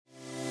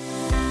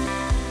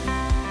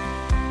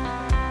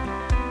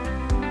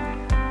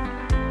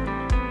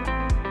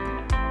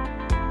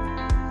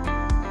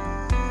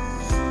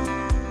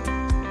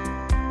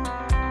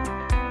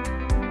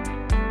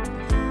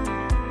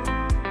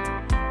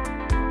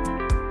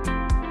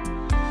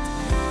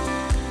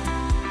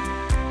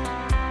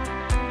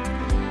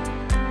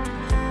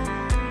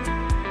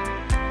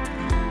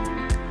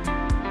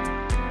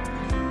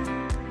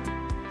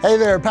Hey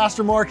there,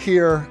 Pastor Mark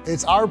here.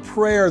 It's our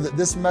prayer that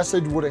this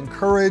message would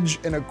encourage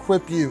and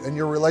equip you in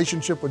your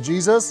relationship with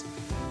Jesus.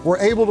 We're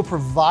able to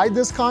provide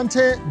this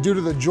content due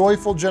to the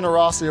joyful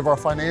generosity of our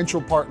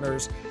financial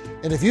partners.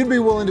 And if you'd be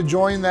willing to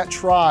join that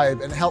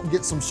tribe and help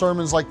get some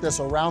sermons like this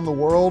around the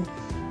world,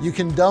 you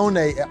can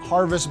donate at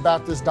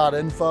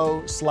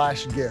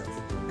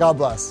harvestbaptist.info/give. God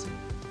bless.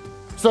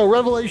 So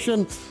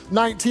Revelation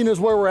 19 is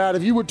where we're at.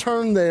 If you would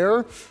turn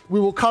there, we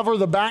will cover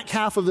the back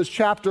half of this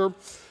chapter.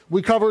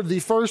 We covered the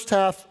first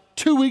half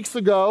 2 weeks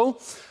ago,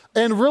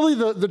 and really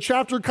the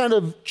chapter kind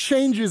of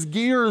changes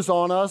gears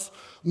on us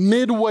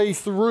midway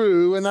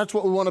through, and that's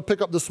what we want to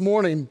pick up this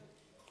morning.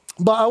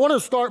 But I want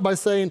to start by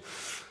saying,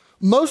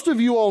 most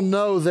of you all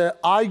know that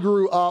I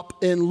grew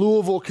up in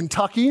Louisville,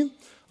 Kentucky.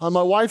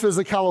 My wife is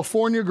a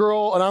California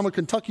girl, and I'm a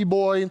Kentucky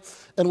boy,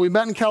 and we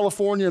met in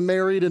California,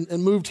 married,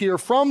 and moved here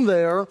from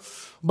there.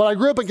 But I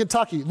grew up in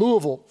Kentucky,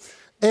 Louisville.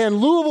 And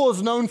Louisville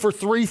is known for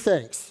three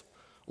things.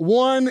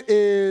 One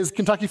is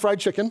Kentucky Fried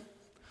Chicken.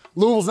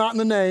 Louisville's not in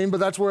the name, but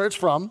that's where it's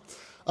from.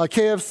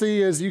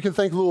 KFC is, you can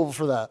thank Louisville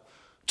for that.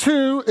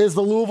 Two is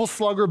the Louisville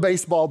Slugger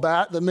baseball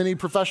bat that many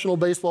professional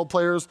baseball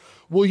players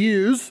will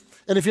use.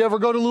 And if you ever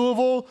go to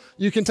Louisville,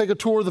 you can take a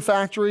tour of the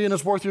factory and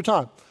it's worth your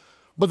time.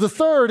 But the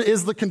third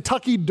is the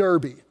Kentucky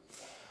Derby.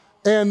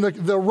 And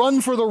the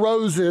Run for the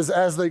Roses,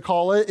 as they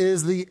call it,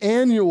 is the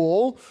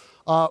annual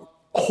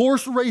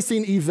horse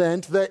racing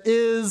event that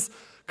is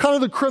kind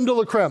of the creme de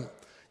la creme.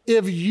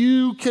 If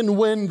you can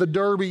win the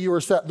Derby, you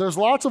are set. There's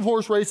lots of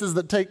horse races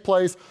that take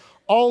place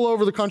all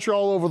over the country,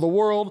 all over the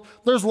world.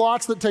 There's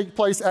lots that take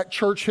place at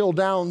Churchill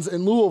Downs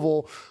in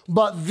Louisville.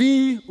 But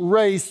the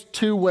race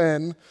to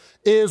win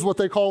is what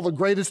they call the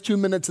greatest 2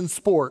 minutes in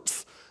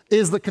sports,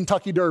 is the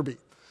Kentucky Derby.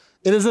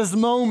 It is this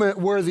moment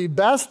where the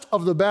best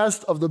of the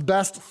best of the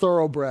best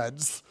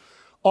thoroughbreds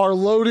are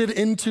loaded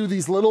into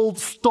these little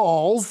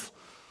stalls,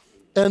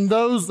 and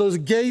those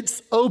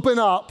gates open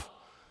up,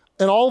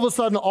 and all of a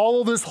sudden,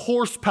 all of this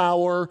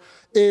horsepower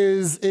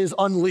is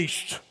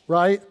unleashed,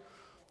 right?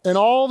 And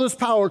all this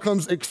power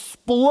comes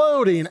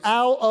exploding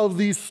out of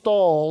these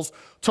stalls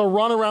to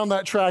run around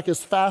that track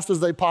as fast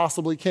as they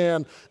possibly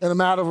can in a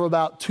matter of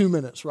about 2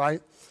 minutes,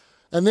 right?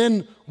 And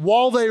then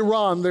while they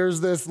run,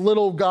 there's this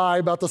little guy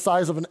about the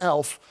size of an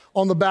elf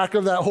on the back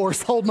of that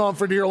horse holding on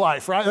for dear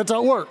life, right? That's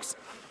how it works.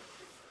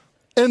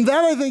 And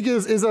that, I think,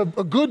 is a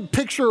good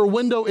picture or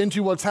window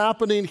into what's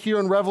happening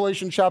here in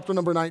Revelation chapter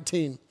number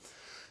 19.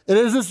 It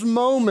is this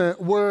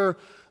moment where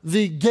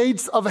the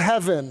gates of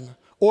heaven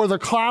or the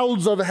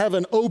clouds of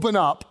heaven open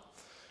up,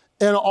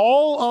 and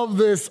all of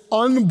this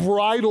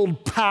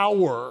unbridled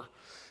power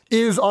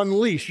is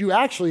unleashed. You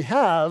actually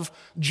have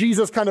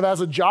Jesus kind of as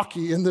a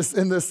jockey in this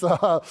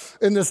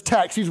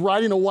text. He's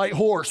riding a white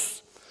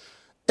horse,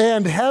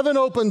 and heaven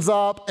opens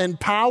up, and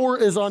power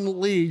is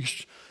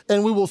unleashed.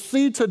 And we will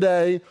see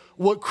today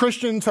what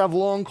Christians have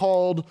long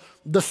called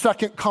the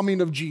second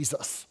coming of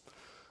Jesus.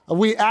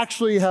 We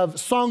actually have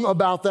sung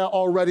about that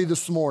already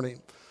this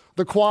morning.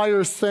 The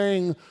choir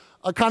sang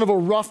a kind of a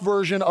rough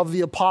version of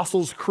the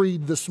Apostles'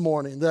 Creed this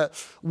morning, that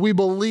we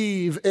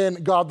believe in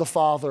God the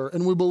Father,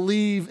 and we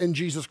believe in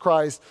Jesus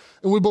Christ,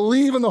 and we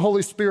believe in the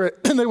Holy Spirit.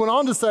 And they went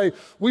on to say,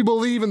 we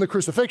believe in the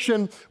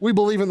crucifixion, we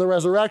believe in the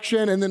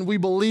resurrection, and then we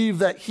believe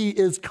that he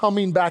is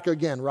coming back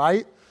again,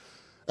 right?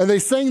 And they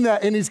sang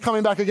that, and he's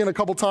coming back again a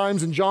couple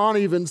times, and John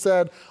even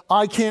said,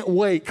 I can't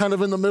wait, kind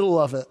of in the middle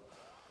of it.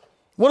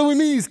 What do we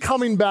mean he's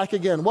coming back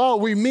again? Well,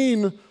 we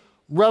mean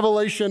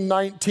Revelation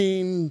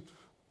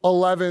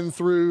 19:11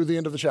 through the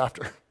end of the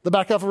chapter, the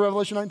back half of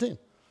Revelation 19.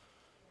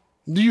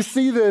 Do you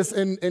see this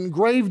in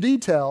grave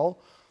detail,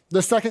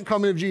 the second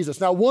coming of Jesus?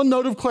 Now, one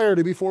note of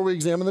clarity before we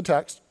examine the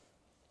text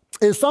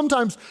is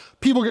sometimes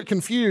people get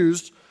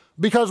confused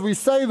because we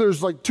say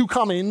there's like two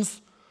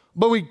comings,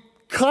 but we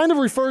kind of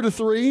refer to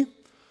three.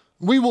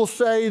 We will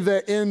say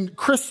that in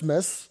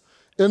Christmas,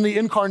 in the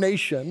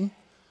incarnation,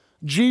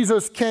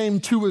 Jesus came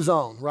to his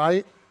own,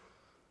 right?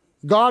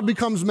 God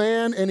becomes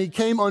man, and he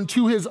came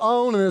unto his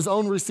own, and his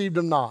own received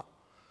him not.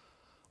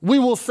 We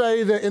will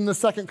say that in the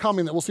second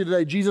coming that we'll see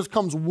today, Jesus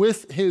comes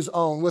with his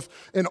own, with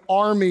an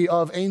army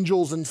of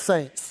angels and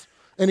saints,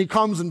 and he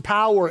comes in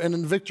power and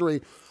in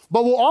victory.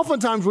 But we'll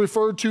oftentimes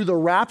refer to the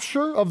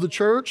rapture of the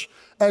church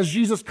as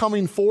Jesus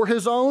coming for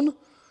his own,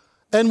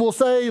 and we'll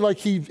say like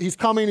he's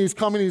coming,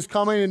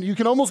 and you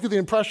can almost get the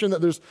impression that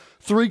there's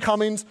three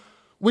comings.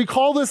 We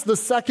call this the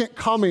second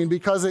coming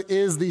because it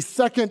is the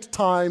second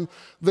time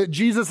that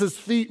Jesus'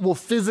 feet will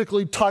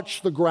physically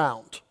touch the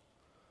ground.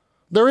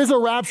 There is a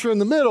rapture in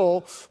the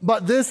middle,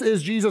 but this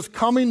is Jesus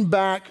coming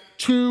back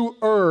to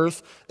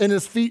earth and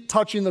his feet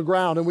touching the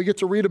ground. And we get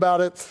to read about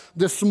it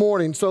this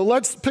morning. So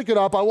let's pick it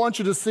up. I want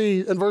you to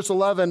see in verse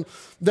 11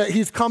 that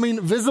he's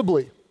coming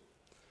visibly.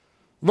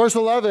 Verse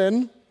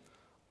 11,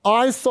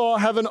 I saw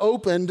heaven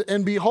opened,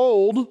 and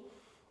behold,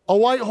 a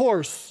white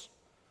horse.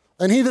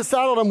 And he that sat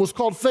on him was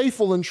called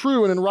Faithful and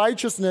True, and in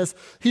righteousness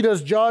he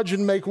does judge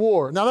and make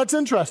war. Now that's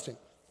interesting,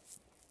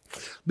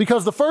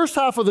 because the first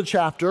half of the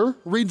chapter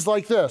reads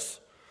like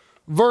this.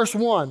 Verse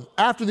 1,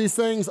 after these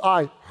things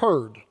I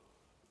heard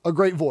a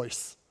great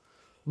voice.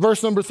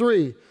 Verse number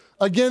 3,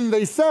 again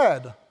they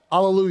said,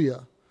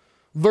 Alleluia.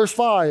 Verse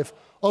 5,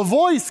 a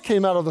voice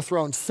came out of the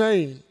throne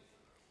saying.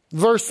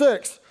 Verse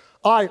 6,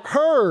 I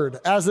heard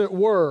as it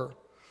were.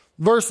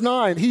 Verse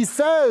 9, he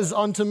says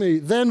unto me.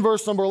 Then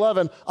verse number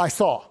 11, I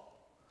saw.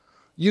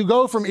 You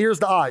go from ears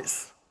to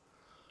eyes.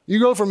 You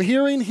go from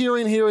hearing,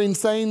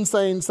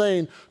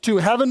 saying, to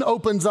heaven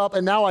opens up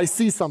and now I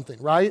see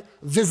something, right?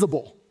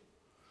 Visible.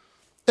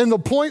 And the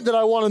point that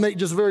I want to make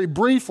just very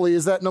briefly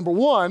is that number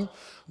 1,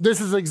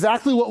 this is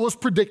exactly what was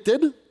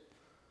predicted.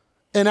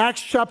 In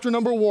Acts chapter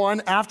number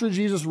 1, after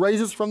Jesus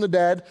raises from the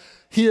dead,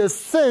 he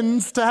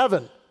ascends to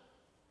heaven.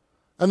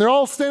 And they're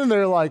all standing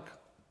there like,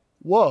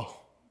 whoa,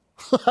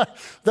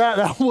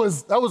 that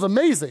was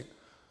amazing.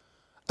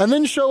 And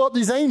then show up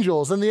these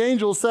angels, and the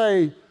angels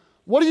say,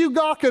 what are you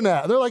gawking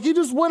at? They're like, he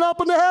just went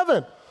up into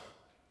heaven.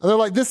 And they're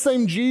like, this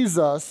same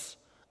Jesus,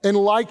 in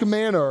like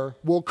manner,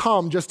 will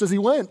come just as he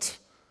went.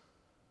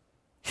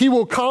 He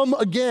will come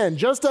again.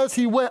 Just as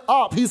he went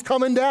up, he's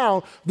coming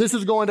down. This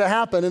is going to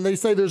happen. And they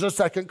say there's a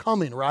second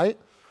coming, right?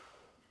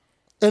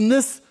 And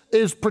this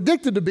is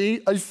predicted to be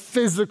a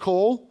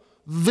physical,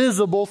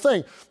 visible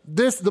thing.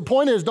 The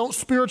point is, don't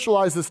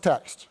spiritualize this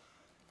text.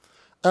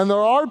 And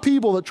there are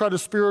people that try to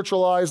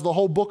spiritualize the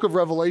whole book of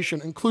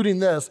Revelation, including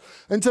this,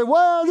 and say,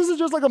 well, this is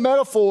just like a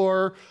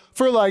metaphor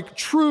for like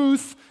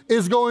truth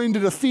is going to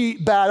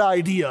defeat bad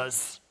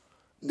ideas.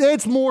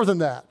 It's more than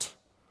that.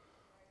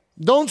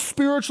 Don't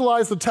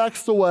spiritualize the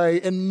text away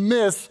and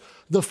miss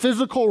the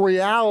physical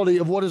reality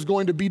of what is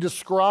going to be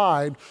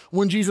described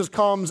when Jesus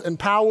comes in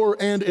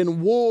power and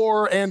in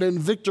war and in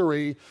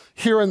victory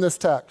here in this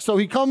text. So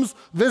he comes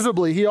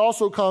visibly, he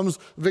also comes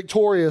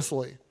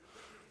victoriously.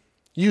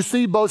 You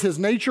see both his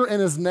nature and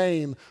his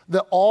name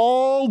that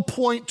all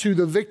point to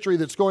the victory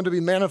that's going to be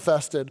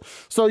manifested.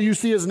 So you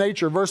see his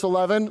nature. Verse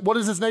 11, what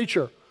is his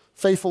nature?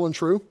 Faithful and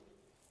true.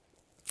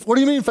 What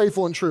do you mean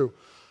faithful and true?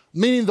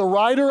 Meaning the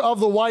rider of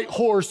the white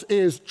horse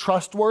is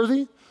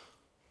trustworthy.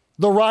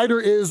 The rider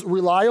is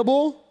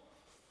reliable.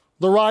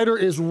 The rider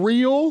is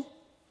real.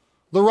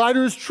 The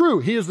rider is true.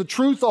 He is the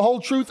truth, the whole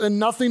truth, and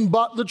nothing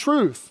but the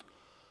truth.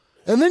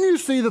 And then you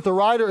see that the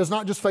rider is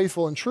not just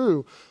faithful and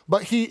true,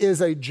 but he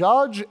is a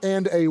judge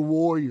and a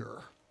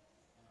warrior.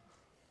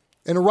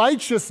 In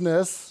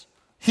righteousness,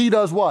 he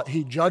does what?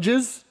 He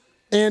judges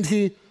and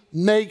he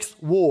makes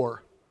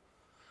war.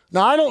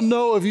 Now, I don't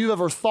know if you've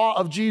ever thought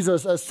of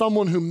Jesus as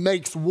someone who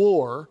makes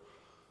war,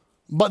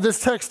 but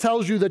this text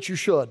tells you that you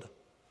should.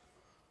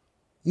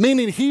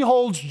 Meaning he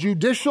holds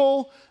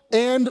judicial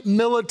and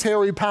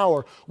military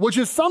power, which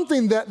is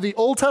something that the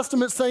Old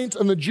Testament saints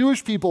and the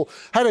Jewish people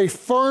had a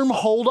firm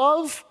hold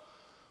of.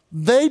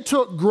 They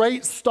took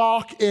great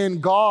stock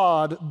in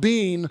God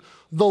being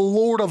the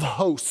Lord of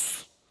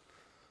hosts,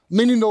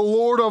 meaning the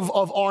Lord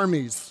of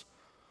armies.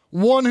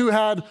 One who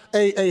had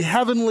a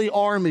heavenly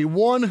army,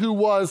 one who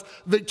was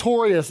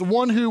victorious,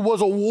 one who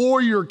was a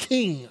warrior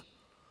king.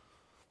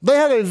 They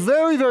had a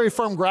very, very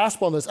firm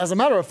grasp on this. As a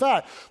matter of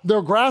fact,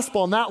 their grasp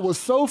on that was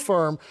so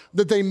firm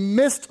that they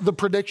missed the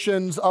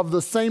predictions of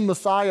the same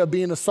Messiah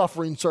being a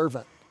suffering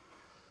servant.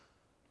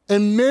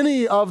 And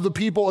many of the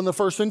people in the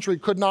first century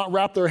could not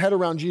wrap their head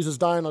around Jesus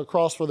dying on the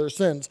cross for their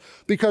sins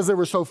because they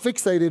were so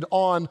fixated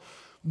on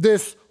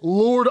this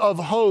Lord of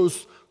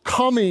hosts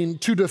coming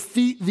to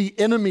defeat the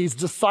enemies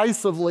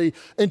decisively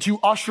and to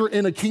usher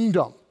in a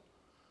kingdom.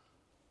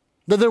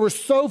 That they were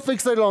so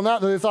fixated on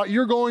that they thought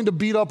you're going to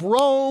beat up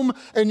Rome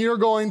and you're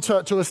going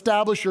to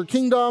establish your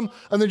kingdom,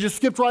 and they just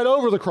skipped right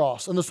over the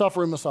cross and the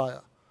suffering Messiah.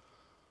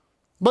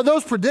 But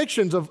those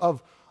predictions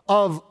of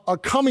a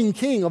coming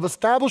king, of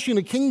establishing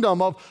a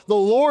kingdom, of the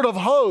Lord of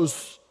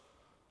hosts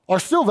are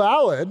still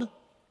valid.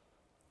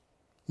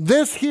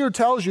 This here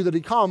tells you that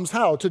he comes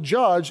how? To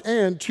judge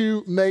and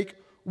to make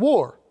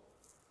war.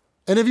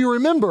 And if you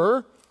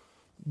remember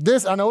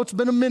this, I know it's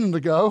been a minute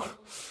ago,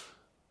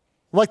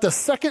 like the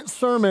second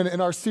sermon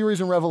in our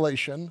series in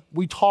Revelation,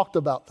 we talked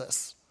about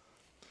this.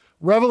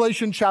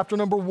 Revelation chapter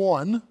number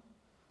 1,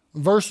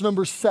 verse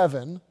number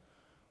 7,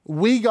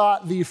 we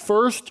got the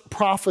first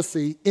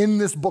prophecy in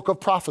this book of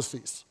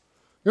prophecies.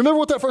 You remember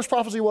what that first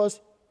prophecy was?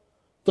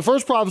 The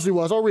first prophecy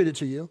was, I'll read it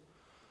to you.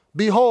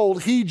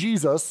 Behold, he,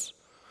 Jesus,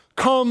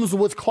 comes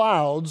with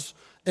clouds,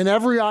 and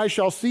every eye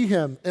shall see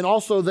him, and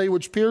also they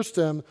which pierced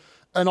him,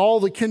 and all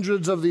the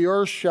kindreds of the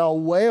earth shall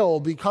wail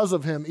because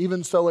of him,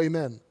 even so,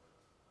 amen.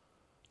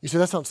 You say,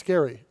 that sounds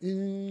scary.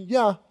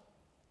 Yeah.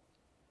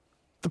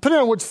 Depending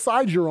on which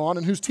side you're on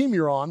and whose team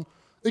you're on,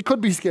 it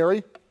could be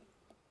scary.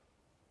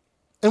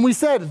 And we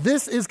said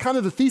this is kind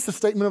of the thesis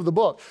statement of the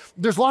book.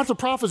 There's lots of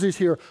prophecies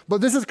here,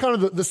 but this is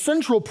kind of the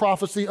central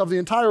prophecy of the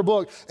entire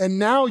book. And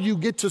now you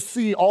get to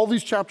see all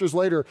these chapters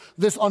later,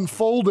 this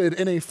unfolded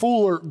in a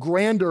fuller,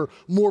 grander,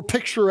 more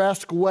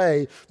picturesque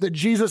way that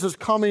Jesus is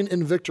coming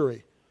in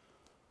victory.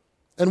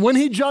 And when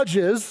he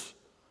judges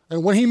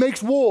and when he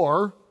makes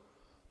war,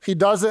 he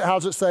does it, how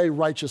does it say,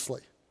 righteously,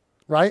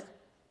 right?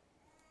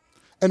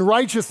 In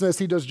righteousness,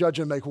 he does judge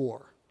and make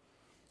war.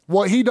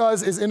 What he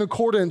does is in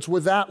accordance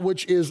with that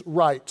which is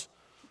right.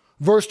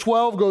 Verse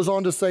 12 goes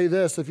on to say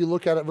this, if you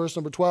look at it, verse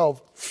number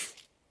 12.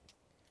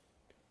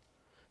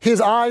 His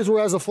eyes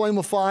were as a flame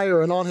of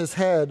fire, and on his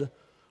head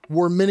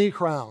were many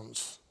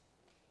crowns.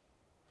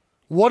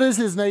 What is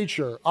his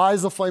nature?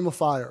 Eyes of flame of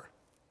fire.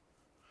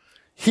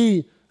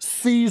 He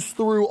sees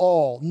through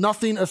all.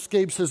 Nothing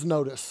escapes his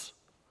notice.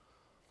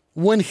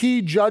 When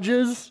he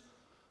judges,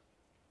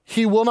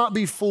 he will not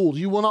be fooled.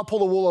 You will not pull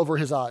the wool over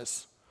his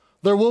eyes.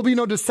 There will be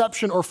no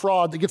deception or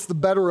fraud that gets the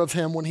better of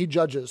him when he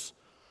judges.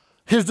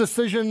 His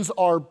decisions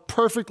are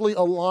perfectly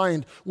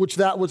aligned with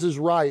that which is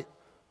right.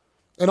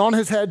 And on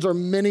his heads are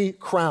many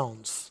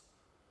crowns.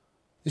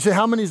 You say,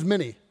 how many is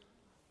many?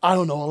 I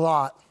don't know, a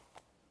lot.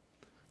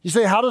 You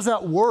say, how does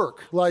that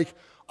work? Like,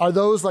 are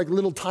those like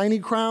little tiny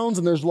crowns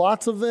and there's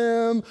lots of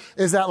them?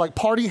 Is that like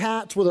party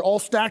hats where they're all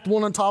stacked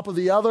one on top of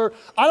the other?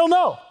 I don't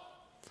know.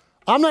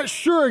 I'm not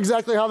sure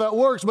exactly how that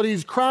works, but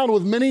he's crowned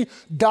with many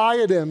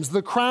diadems,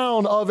 the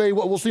crown of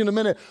what we'll see in a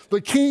minute,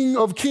 the King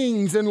of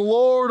Kings and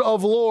Lord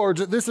of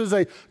Lords. This is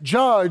a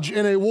judge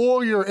and a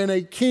warrior and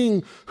a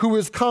king who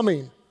is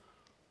coming.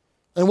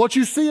 And what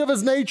you see of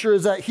his nature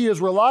is that he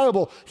is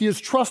reliable, he is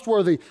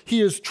trustworthy,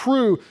 he is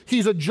true.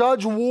 He's a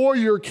judge,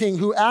 warrior, king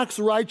who acts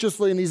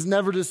righteously and he's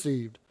never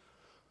deceived.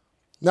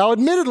 Now,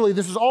 admittedly,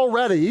 this is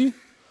already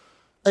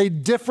a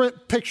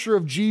different picture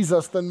of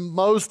Jesus than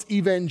most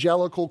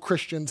evangelical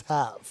Christians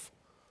have.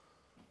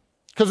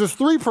 Because there's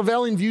three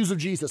prevailing views of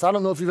Jesus. I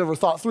don't know if you've ever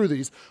thought through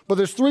these, but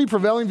there's three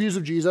prevailing views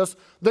of Jesus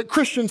that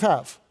Christians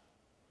have.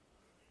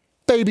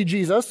 Baby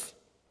Jesus,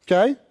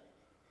 okay?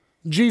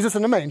 Jesus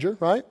in the manger,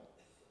 right?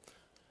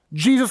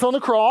 Jesus on the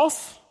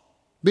cross,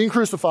 being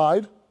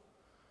crucified,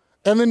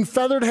 and then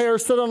feathered hair,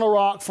 sit on a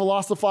rock,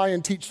 philosophize,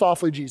 and teach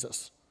softly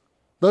Jesus.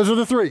 Those are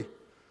the three.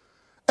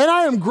 And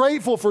I am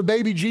grateful for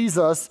baby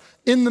Jesus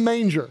in the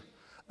manger.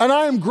 And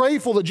I am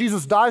grateful that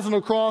Jesus dies on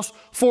the cross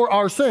for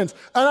our sins.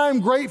 And I am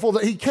grateful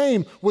that he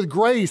came with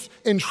grace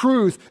and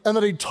truth and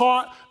that he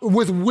taught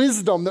with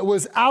wisdom that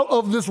was out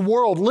of this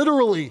world,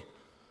 literally.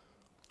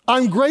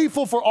 I'm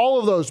grateful for all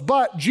of those,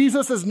 but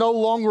Jesus is no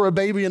longer a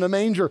baby in a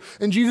manger,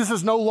 and Jesus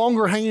is no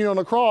longer hanging on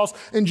a cross,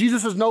 and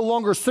Jesus is no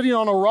longer sitting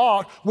on a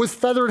rock with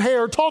feathered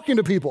hair talking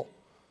to people.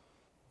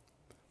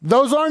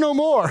 Those are no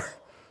more.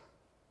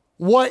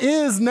 What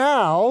is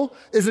now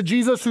is a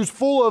Jesus who's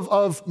full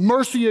of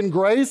mercy and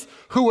grace,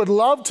 who would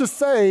love to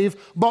save,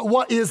 but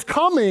what is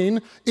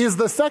coming is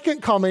the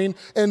second coming,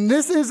 and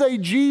this is a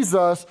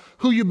Jesus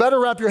who you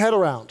better wrap your head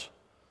around,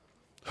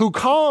 who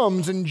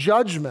comes in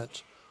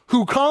judgment,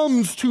 who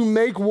comes to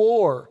make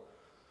war.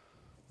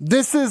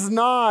 This is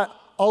not,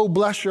 oh,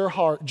 bless your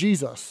heart,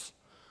 Jesus.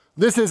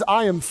 This is,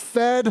 I am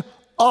fed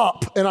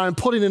up and I'm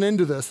putting an end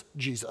to this,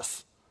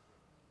 Jesus.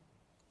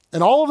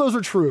 And all of those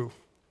are true.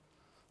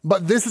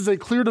 But this is a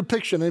clear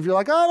depiction. And if you're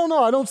like, I don't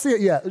know, I don't see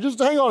it yet, just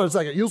hang on a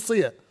second, you'll see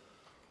it.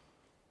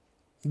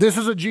 This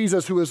is a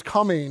Jesus who is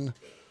coming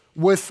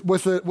with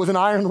an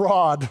iron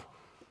rod,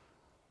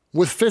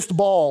 with fist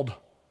balled,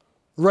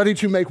 ready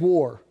to make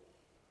war.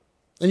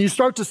 And you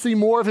start to see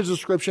more of his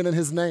description in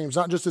his names,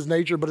 not just his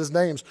nature, but his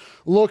names.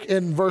 Look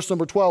in verse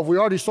number 12. We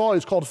already saw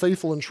he's called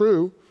faithful and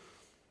true.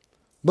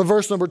 But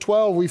verse number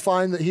 12, we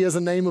find that he has a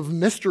name of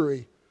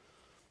mystery.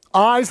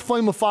 Eyes,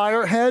 flame of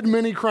fire, head,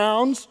 many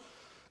crowns.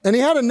 And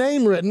he had a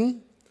name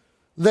written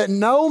that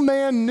no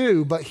man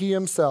knew but he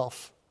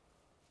himself.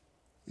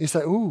 You say,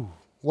 ooh,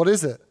 what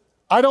is it?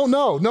 I don't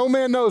know. No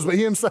man knows but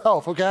he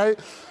himself, okay?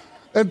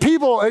 And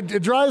people,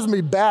 it drives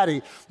me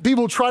batty.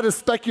 People try to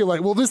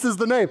speculate, well, this is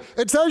the name.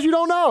 It says you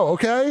don't know,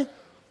 okay?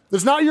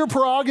 It's not your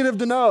prerogative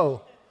to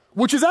know,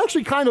 which is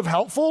actually kind of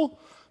helpful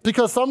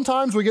because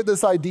sometimes we get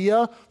this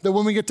idea that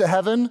when we get to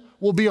heaven,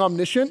 we'll be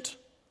omniscient.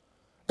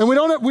 And we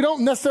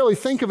don't necessarily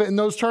think of it in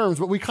those terms,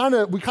 but we kind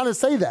of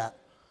say that.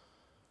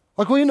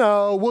 Like,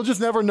 well, we'll just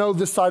never know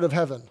this side of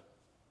heaven.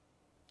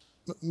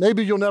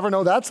 Maybe you'll never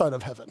know that side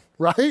of heaven,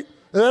 right? Did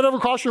that ever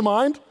cross your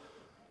mind?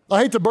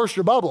 I hate to burst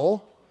your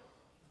bubble,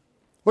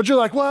 but you're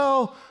like,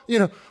 well,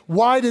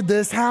 why did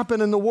this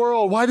happen in the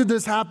world? Why did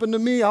this happen to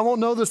me? I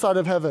won't know this side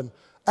of heaven.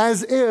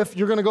 As if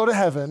you're going to go to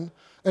heaven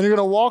and you're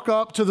going to walk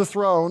up to the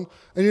throne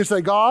and you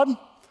say, God,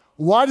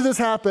 why did this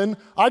happen?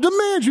 I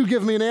demand you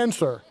give me an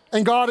answer.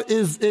 And God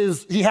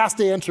he has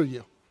to answer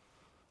you.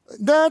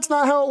 That's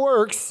not how it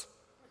works.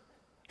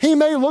 He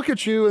may look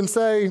at you and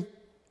say,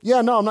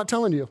 yeah, no, I'm not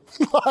telling you.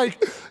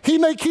 He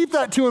may keep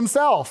that to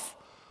himself.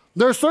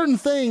 There are certain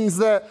things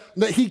that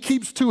he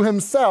keeps to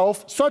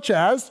himself, such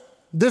as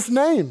this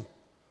name.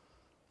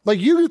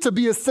 You get to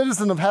be a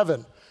citizen of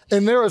heaven.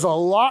 And there is a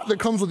lot that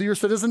comes with your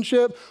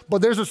citizenship,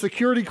 but there's a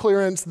security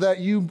clearance that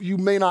you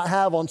may not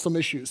have on some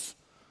issues.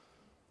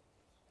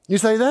 You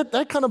say,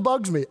 that kind of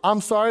bugs me.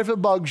 I'm sorry if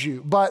it bugs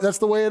you, but that's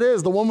the way it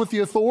is. The one with the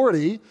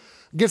authority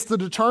gets to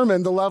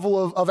determine the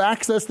level of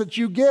access that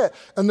you get.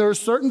 And there are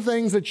certain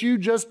things that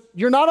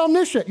you're not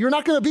omniscient. You're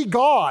not going to be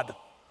God.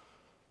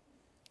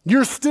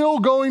 You're still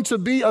going to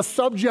be a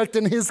subject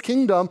in his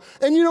kingdom,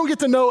 and you don't get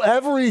to know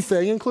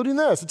everything, including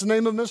this. It's a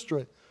name of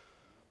mystery.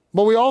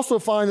 But we also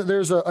find that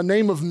there's a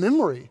name of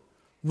memory.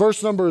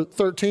 Verse number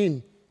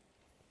 13.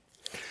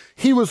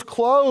 He was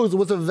clothed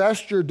with a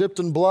vesture dipped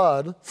in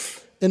blood,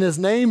 and his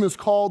name is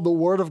called the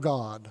Word of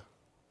God.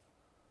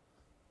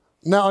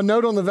 Now, a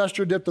note on the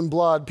vesture dipped in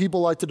blood,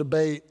 people like to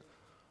debate,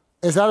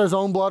 is that his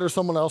own blood or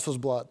someone else's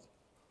blood?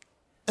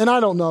 And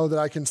I don't know that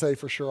I can say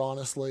for sure,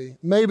 honestly.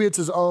 Maybe it's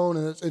his own,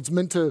 and it's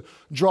meant to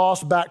draw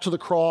us back to the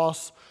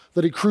cross,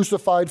 that he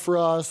crucified for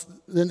us,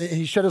 then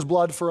he shed his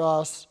blood for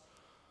us.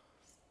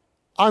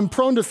 I'm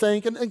prone to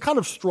think, and kind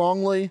of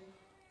strongly,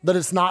 that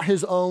it's not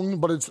his own,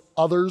 but it's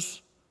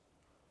others.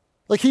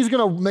 Like, he's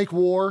going to make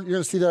war. You're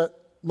going to see that.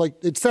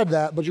 Like, it said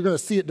that, but you're going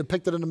to see it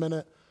depicted in a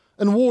minute.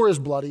 And war is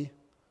bloody.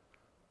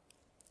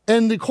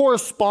 And the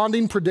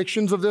corresponding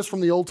predictions of this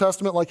from the Old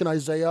Testament, like in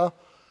Isaiah,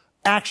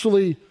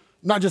 actually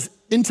not just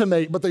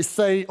intimate, but they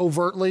say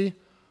overtly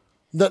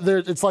that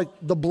it's like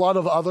the blood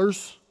of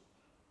others.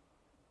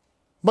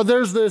 But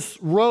there's this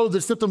road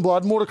that's dipped in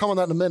blood. More to come on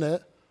that in a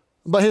minute.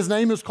 But his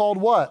name is called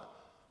what?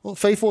 Well,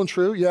 faithful and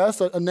true,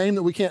 yes, a name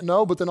that we can't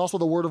know, but then also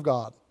the Word of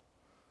God.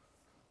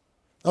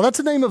 Now, that's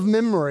a name of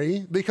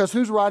memory because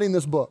who's writing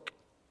this book?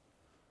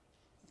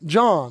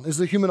 John is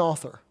the human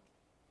author.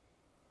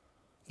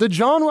 Did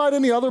John write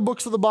any other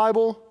books of the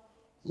Bible?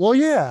 Well,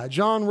 yeah,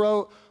 John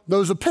wrote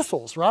those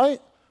epistles,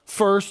 right?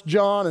 1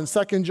 John and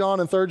 2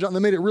 John and 3 John. They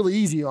made it really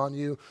easy on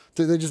you.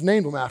 They just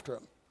named them after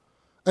him.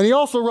 And he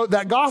also wrote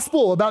that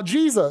gospel about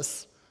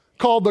Jesus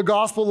called the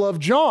Gospel of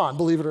John,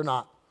 believe it or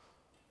not.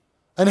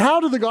 And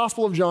how did the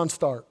Gospel of John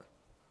start?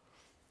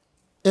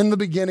 In the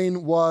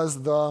beginning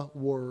was the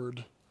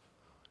Word.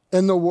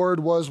 And the Word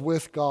was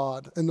with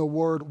God, and the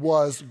Word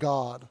was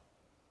God.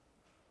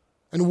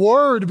 And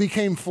Word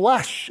became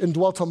flesh and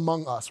dwelt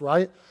among us,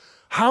 right?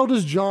 How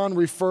does John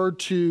refer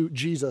to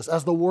Jesus?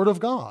 As the Word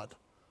of God.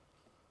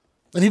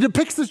 And he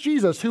depicts this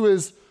Jesus he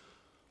was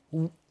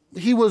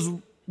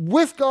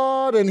with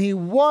God and he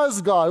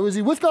was God. Was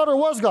he with God or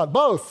was God?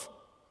 Both.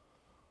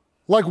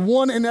 Like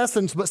one in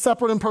essence, but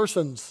separate in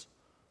persons.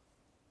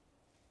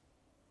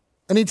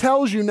 And he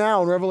tells you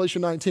now in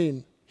Revelation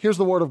 19, here's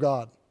the Word of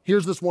God.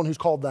 Here's this one who's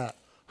called that.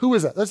 Who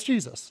is that? That's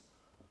Jesus.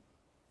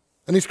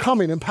 And he's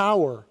coming in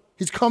power.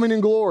 He's coming in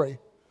glory.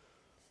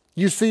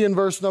 You see in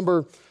verse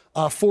number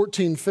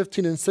 14,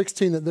 15, and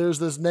 16 that there's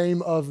this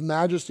name of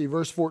majesty.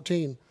 Verse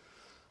 14.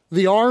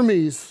 The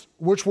armies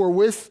which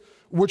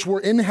were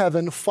in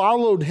heaven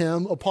followed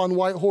him upon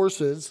white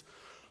horses,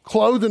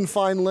 clothed in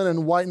fine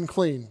linen, white and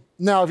clean.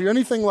 Now, if you're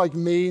anything like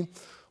me,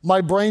 my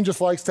brain just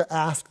likes to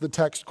ask the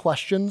text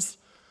questions.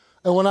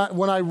 And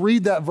when I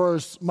read that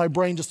verse, my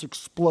brain just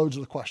explodes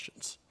with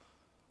questions.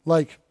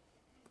 Like,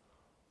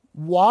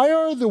 why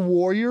are the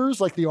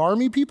warriors, like the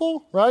army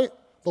people, right?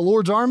 The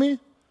Lord's army,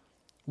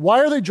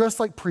 why are they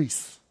dressed like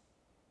priests?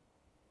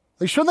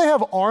 Like, shouldn't they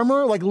have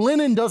armor? Like,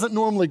 linen doesn't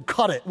normally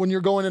cut it when you're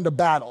going into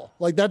battle.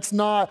 Like, that's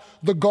not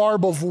the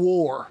garb of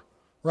war,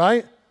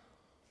 right?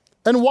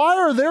 And why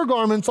are their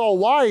garments all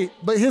white,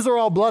 but his are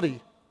all bloody?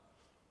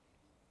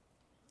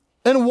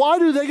 And why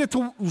do they get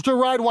to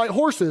ride white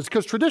horses?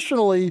 Because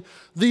traditionally,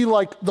 the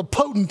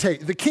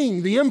potentate, the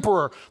king, the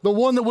emperor, the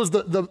one that was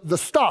the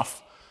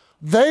stuff,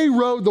 they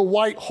rode the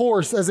white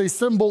horse as a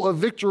symbol of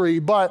victory.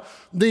 But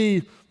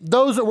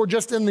those that were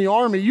just in the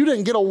army, you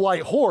didn't get a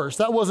white horse.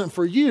 That wasn't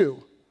for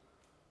you.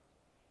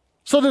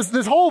 So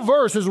this whole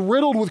verse is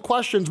riddled with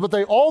questions, but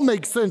they all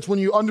make sense when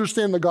you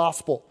understand the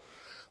gospel.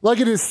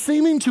 Like, it is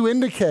seeming to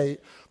indicate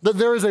that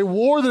there is a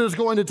war that is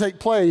going to take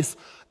place,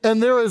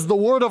 and there is the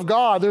Word of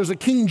God. There's a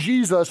King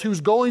Jesus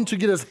who's going to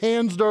get his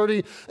hands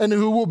dirty and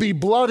who will be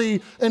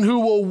bloody and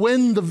who will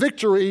win the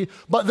victory.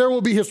 But there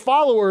will be his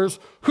followers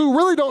who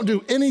really don't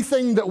do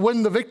anything that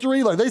win the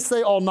victory. Like, they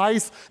stay all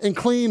nice and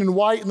clean and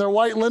white in their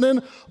white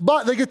linen,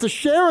 but they get to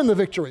share in the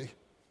victory.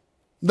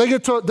 They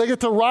get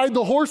to ride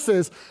the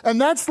horses. And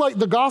that's like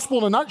the gospel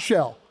in a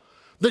nutshell.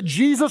 That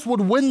Jesus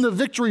would win the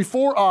victory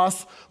for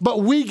us, but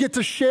we get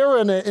to share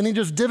in it, and he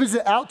just divvies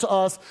it out to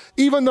us,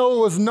 even though it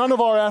was none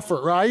of our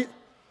effort, right?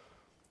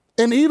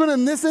 And even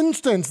in this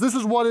instance, this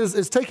is what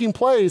is taking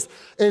place,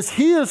 is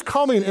he is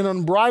coming in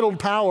unbridled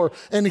power,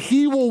 and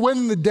he will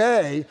win the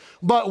day,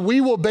 but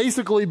we will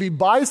basically be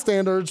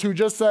bystanders who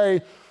just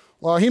say,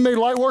 well, he made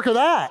light work of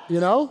that, you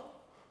know?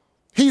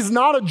 He's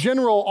not a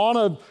general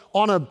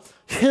on a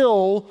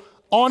hill,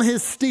 on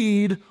his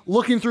steed,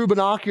 looking through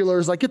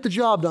binoculars, like, get the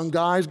job done,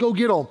 guys, go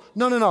get him.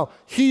 No.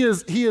 He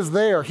is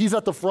there. He's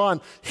at the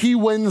front. He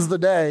wins the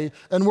day,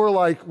 and we're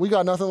like, we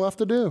got nothing left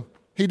to do.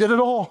 He did it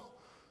all.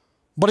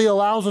 But he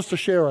allows us to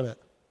share in it.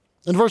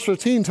 And verse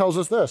 15 tells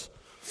us this.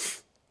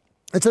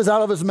 It says,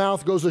 out of his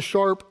mouth goes a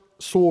sharp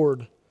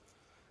sword,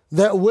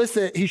 that with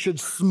it he should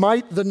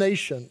smite the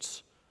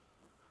nations.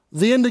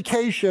 The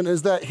indication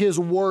is that his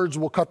words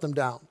will cut them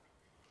down.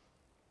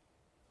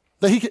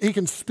 That he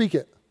can speak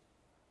it.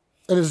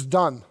 It is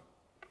done.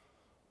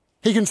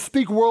 He can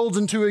speak worlds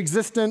into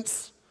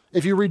existence.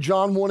 If you read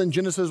John 1 and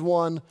Genesis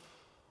 1,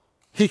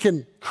 he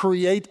can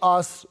create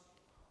us,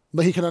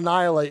 but he can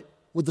annihilate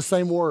with the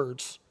same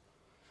words.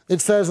 It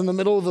says in the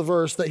middle of the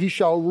verse that he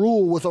shall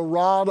rule with a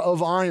rod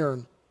of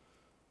iron.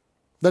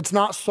 That's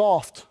not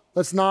soft.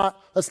 That's not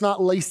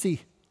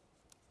lacy.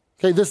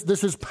 Okay,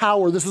 this is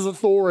power, this is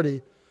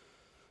authority.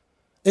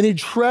 And he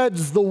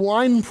treads the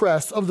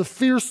winepress of the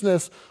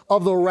fierceness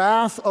of the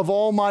wrath of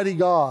Almighty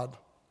God.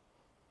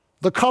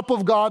 The cup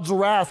of God's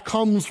wrath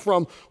comes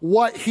from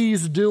what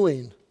he's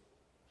doing.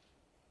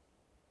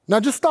 Now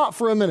just stop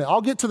for a minute.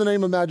 I'll get to the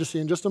name of majesty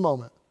in just a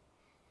moment.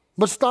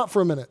 But stop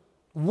for a minute.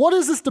 What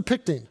is this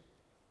depicting?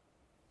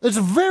 It's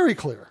very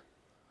clear.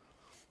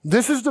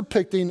 This is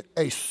depicting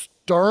a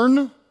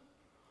stern,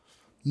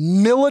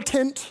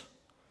 militant,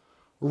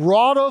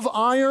 rod of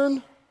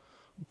iron,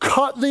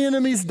 cut the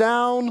enemies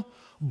down,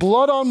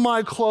 blood on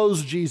my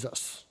clothes,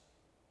 Jesus.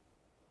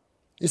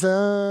 You say,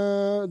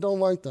 I don't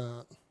like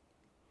that.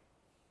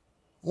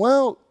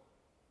 Well,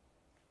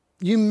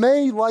 you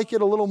may like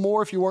it a little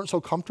more if you weren't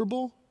so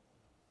comfortable,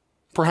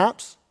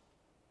 perhaps.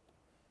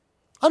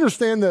 I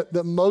understand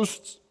that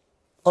most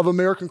of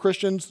American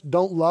Christians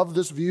don't love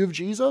this view of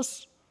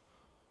Jesus,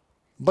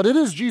 but it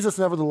is Jesus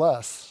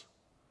nevertheless.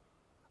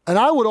 And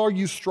I would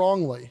argue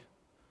strongly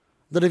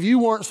that if you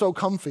weren't so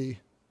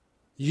comfy,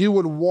 you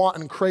would want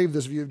and crave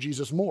this view of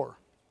Jesus more.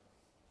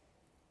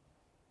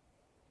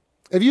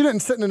 If you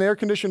didn't sit in an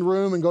air-conditioned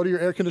room and go to your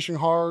air-conditioning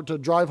car to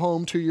drive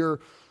home to your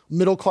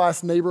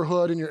middle-class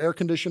neighborhood in your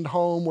air-conditioned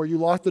home where you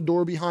lock the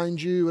door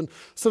behind you and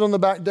sit on the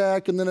back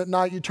deck, and then at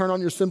night you turn on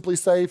your Simply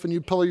Safe and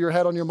you pillow your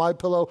head on your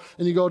MyPillow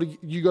and you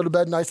go to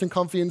bed nice and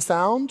comfy and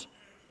sound.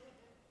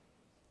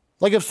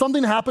 Like if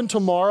something happened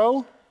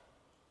tomorrow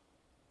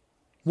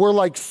where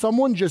like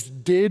someone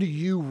just did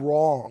you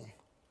wrong,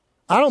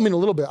 I don't mean a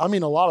little bit, I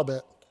mean a lot of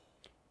it.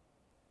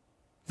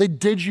 They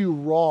did you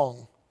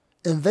wrong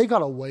and they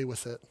got away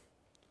with it.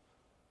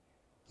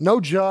 No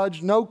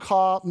judge, no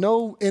cop,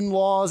 no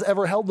in-laws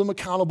ever held them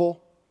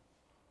accountable.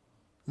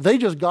 They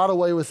just got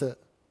away with it.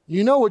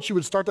 You know what you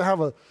would start to have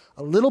a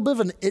little bit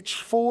of an itch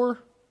for?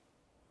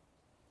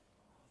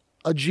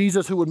 A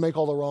Jesus who would make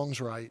all the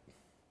wrongs right.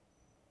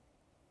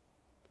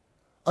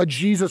 A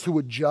Jesus who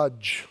would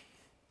judge.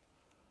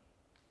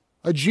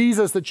 A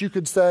Jesus that you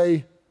could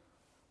say,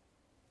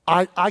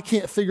 I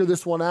can't figure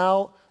this one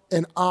out,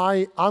 and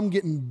I'm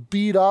getting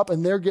beat up,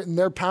 and they're getting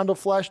their pound of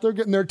flesh, they're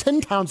getting their 10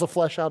 pounds of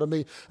flesh out of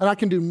me, and I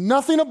can do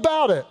nothing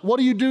about it. What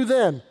do you do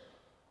then?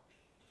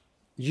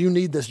 You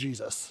need this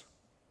Jesus.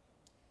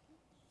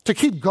 To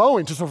keep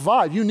going, to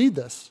survive, you need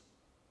this.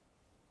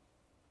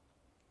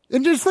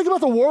 And just think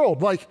about the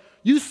world. Like,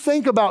 you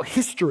think about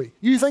history.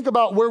 You think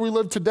about where we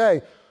live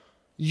today.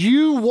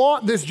 You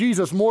want this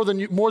Jesus more than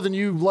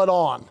you let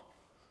on.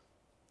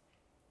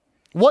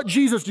 What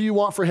Jesus do you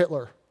want for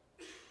Hitler?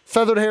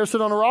 Feathered hair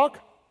sit on a rock?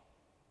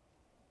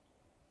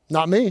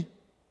 Not me.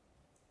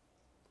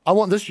 I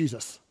want this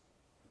Jesus.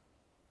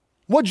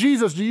 What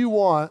Jesus do you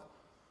want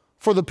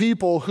for the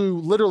people who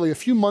literally a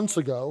few months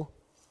ago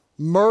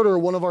murder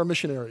one of our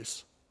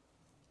missionaries?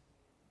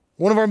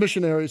 One of our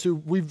missionaries who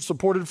we've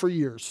supported for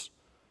years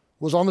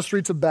was on the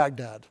streets of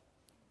Baghdad.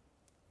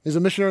 He's a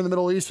missionary in the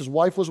Middle East. His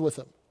wife was with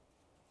him.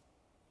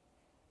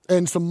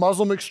 And some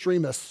Muslim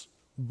extremists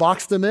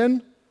boxed him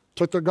in,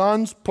 took their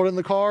guns, put it in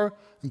the car,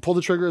 and pulled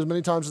the trigger as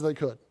many times as they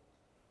could.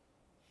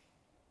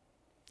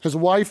 His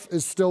wife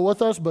is still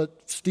with us,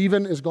 but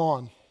Stephen is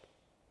gone.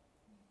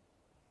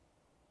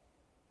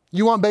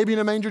 You want baby in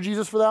a manger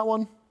Jesus for that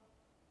one?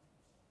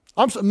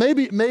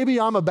 Maybe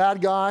I'm a bad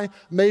guy,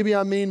 maybe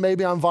I'm mean,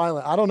 maybe I'm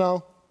violent. I don't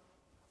know.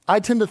 I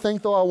tend to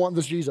think, though, I want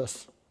this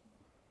Jesus.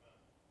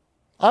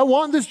 I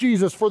want this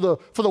Jesus for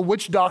the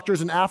witch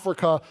doctors in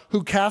Africa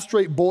who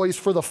castrate boys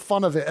for the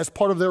fun of it as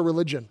part of their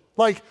religion.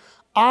 Like,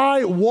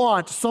 I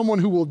want someone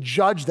who will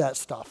judge that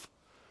stuff.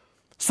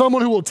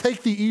 Someone who will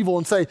take the evil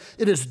and say,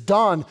 it is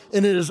done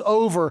and it is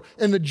over,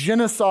 and the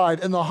genocide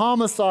and the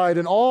homicide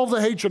and all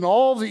the hatred and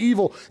all the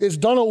evil is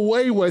done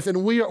away with,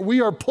 and we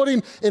are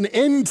putting an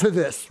end to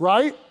this,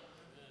 right?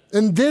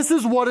 And this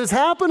is what is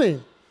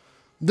happening.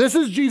 This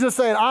is Jesus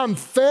saying, I'm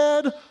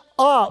fed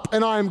up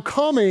and I'm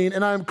coming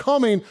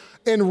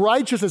in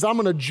righteousness. I'm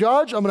going to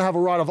judge. I'm going to have a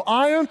rod of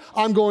iron.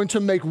 I'm going to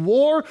make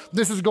war.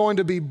 This is going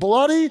to be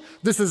bloody.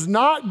 This is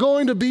not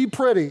going to be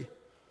pretty.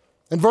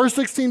 And verse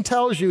 16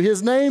 tells you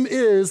his name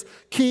is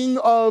King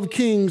of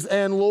Kings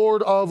and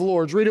Lord of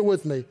Lords. Read it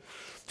with me.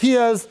 He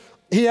has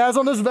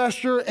on his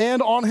vesture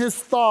and on his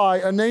thigh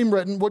a name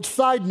written, which,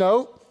 side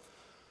note,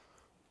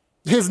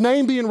 his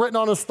name being written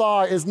on his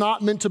thigh is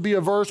not meant to be a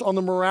verse on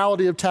the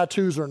morality of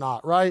tattoos or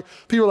not, right?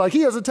 People are like,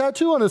 he has a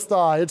tattoo on his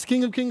thigh. It's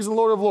King of Kings and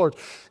Lord of Lords.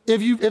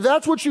 If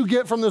that's what you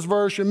get from this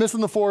verse, you're missing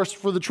the forest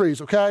for the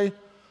trees, okay?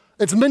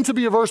 It's meant to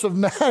be a verse of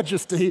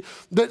majesty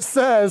that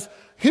says,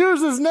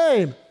 here's his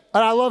name.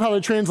 And I love how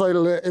they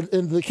translated it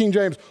in the King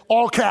James,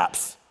 all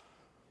caps.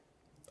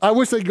 I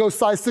wish they'd go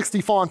size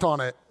 60 font on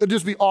it. It'd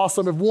just be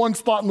awesome if one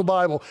spot in the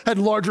Bible had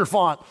larger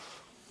font.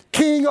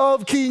 King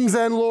of Kings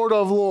and Lord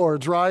of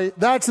Lords, right?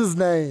 That's his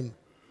name.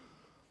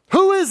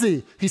 Who is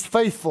he? He's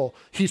faithful.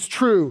 He's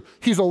true.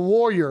 He's a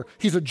warrior.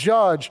 He's a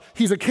judge.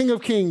 He's a King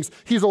of Kings.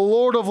 He's a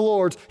Lord of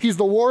Lords. He's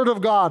the Word of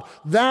God.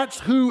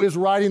 That's who is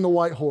riding the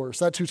white horse.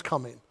 That's who's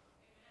coming.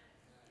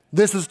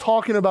 This is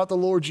talking about the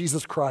Lord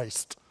Jesus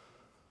Christ,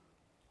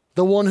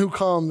 the one who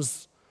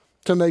comes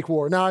to make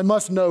war. Now, I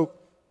must note,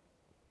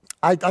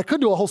 I could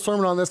do a whole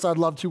sermon on this. I'd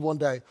love to one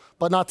day,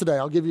 but not today.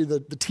 I'll give you the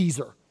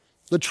teaser,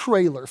 the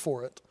trailer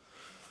for it.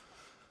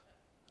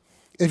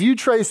 If you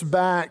trace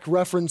back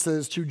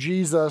references to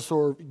Jesus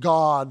or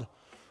God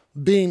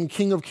being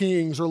King of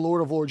Kings or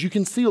Lord of Lords, you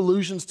can see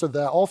allusions to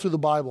that all through the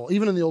Bible,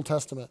 even in the Old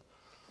Testament.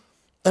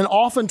 And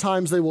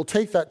oftentimes they will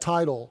take that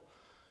title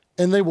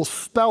and they will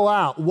spell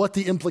out what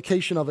the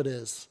implication of it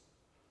is.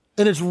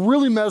 And it's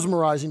really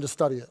mesmerizing to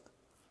study it.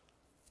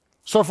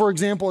 So for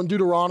example, in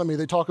Deuteronomy,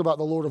 they talk about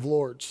the Lord of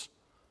Lords.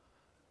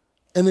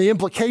 And the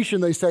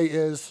implication they say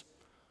is,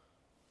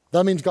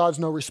 that means God's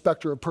no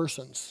respecter of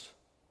persons.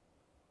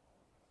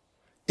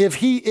 If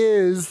he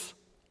is,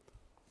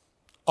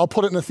 I'll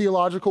put it in a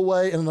theological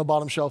way and in a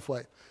bottom shelf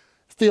way.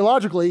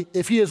 Theologically,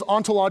 if he is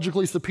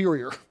ontologically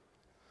superior,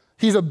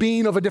 he's a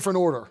being of a different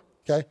order,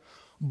 okay?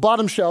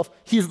 Bottom shelf,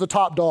 he's the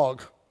top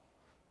dog.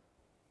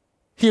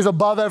 He is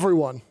above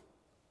everyone.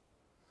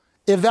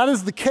 If that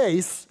is the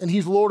case, and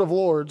he's Lord of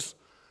Lords,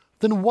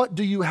 then what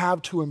do you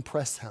have to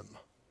impress him?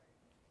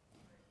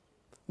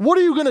 What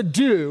are you going to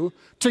do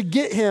to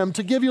get him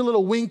to give you a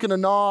little wink and a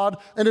nod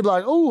and to be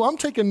like, oh, I'm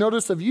taking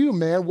notice of you,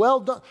 man.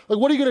 Well done. Like,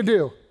 what are you going to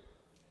do?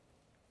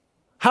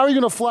 How are you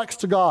going to flex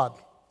to God?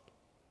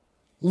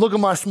 Look at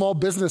my small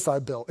business I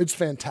built. It's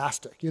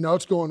fantastic. You know,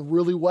 it's going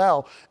really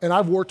well. And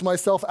I've worked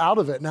myself out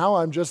of it.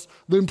 Now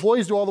the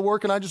employees do all the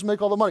work and I just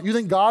make all the money. You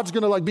think God's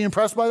going to be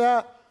impressed by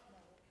that?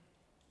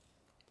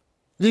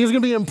 You think he's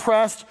going to be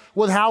impressed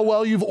with how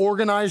well you've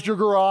organized your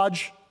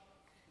garage?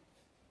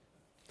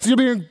 Is he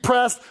going to be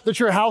impressed that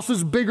your house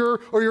is bigger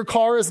or your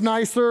car is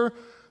nicer?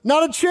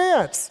 Not a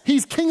chance.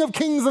 He's King of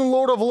Kings and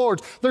Lord of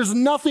Lords. There's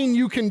nothing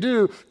you can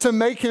do to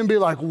make him be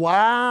like,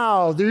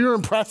 wow, you're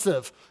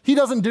impressive. He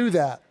doesn't do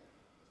that.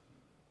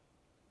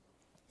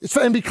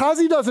 And because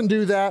he doesn't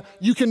do that,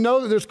 you can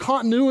know that there's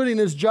continuity in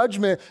his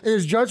judgment, and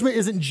his judgment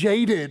isn't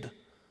jaded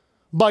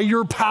by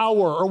your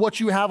power or what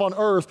you have on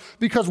earth,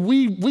 because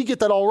we get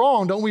that all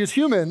wrong, don't we, as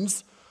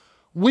humans?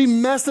 We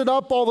mess it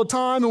up all the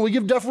time, and we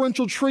give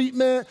deferential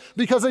treatment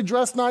because they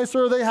dress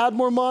nicer, or they had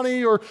more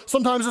money, or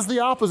sometimes it's the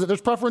opposite.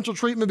 There's preferential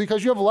treatment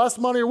because you have less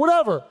money or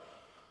whatever.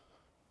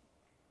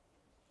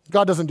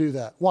 God doesn't do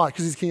that. Why?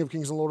 Because he's King of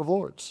Kings and Lord of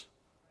Lords.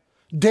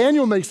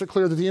 Daniel makes it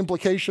clear that the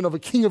implication of a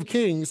King of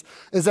Kings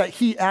is that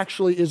he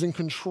actually is in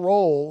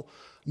control,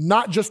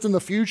 not just in the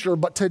future,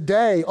 but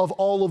today, of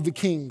all of the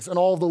kings and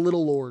all of the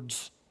little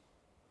lords.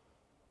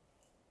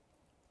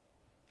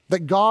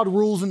 That God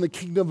rules in the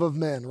kingdom of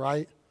men,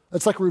 right?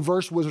 It's like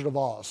reverse Wizard of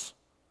Oz.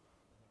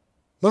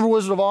 Remember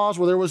Wizard of Oz,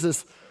 where there was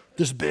this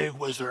big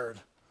wizard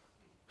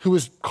who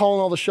was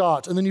calling all the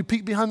shots, and then you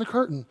peek behind the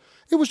curtain.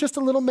 It was just a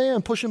little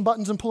man pushing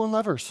buttons and pulling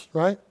levers,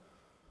 right?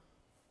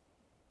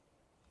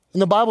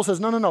 And the Bible says,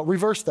 no,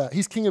 reverse that.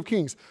 He's King of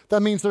Kings.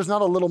 That means there's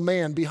not a little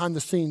man behind the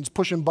scenes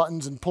pushing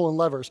buttons and pulling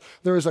levers.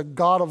 There is a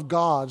God of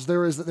gods.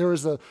 There is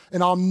an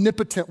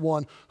omnipotent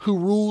one who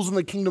rules in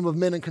the kingdom of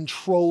men and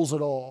controls it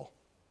all.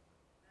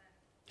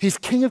 He's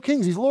King of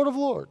Kings. He's Lord of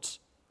Lords.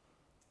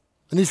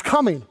 And he's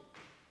coming.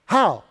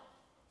 How?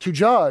 To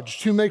judge,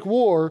 to make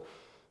war.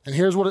 And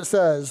here's what it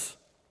says,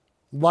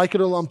 like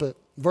it or lump it.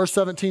 Verse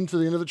 17 to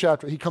the end of the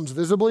chapter. He comes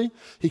visibly,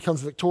 he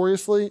comes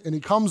victoriously, and he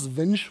comes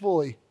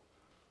vengefully.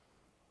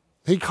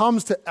 He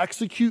comes to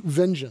execute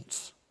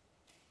vengeance.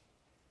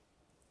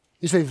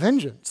 You say,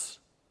 vengeance?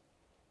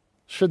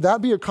 Should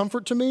that be a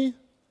comfort to me?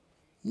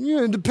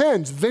 Yeah, it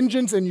depends.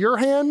 Vengeance in your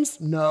hands?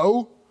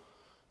 No.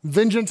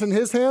 Vengeance in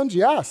his hands?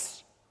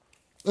 Yes.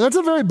 And that's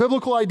a very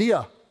biblical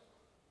idea.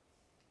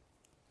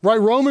 Right?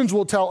 Romans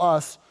will tell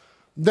us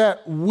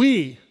that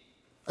we,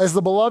 as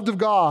the beloved of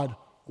God,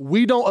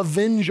 we don't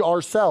avenge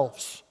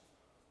ourselves.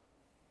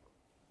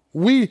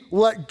 We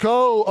let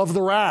go of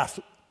the wrath.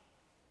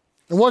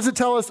 And what does it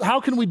tell us? How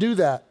can we do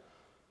that?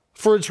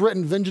 For it's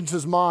written, vengeance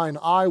is mine,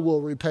 I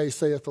will repay,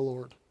 saith the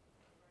Lord.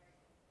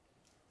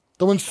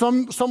 That when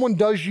someone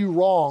does you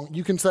wrong,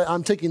 you can say,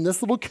 I'm taking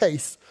this little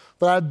case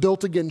that I've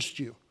built against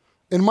you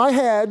in my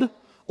head,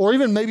 or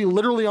even maybe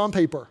literally on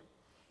paper.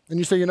 And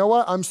you say, you know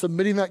what? I'm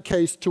submitting that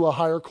case to a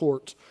higher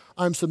court.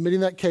 I'm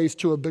submitting that case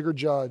to a bigger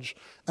judge,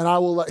 and I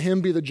will let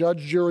him be the judge,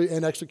 jury,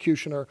 and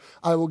executioner.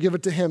 I will give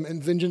it to him,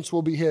 and vengeance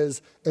will be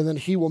his, and then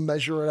he will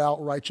measure it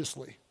out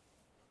righteously.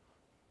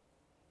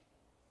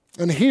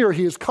 And here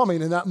he is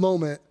coming in that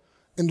moment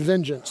in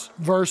vengeance.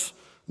 Verse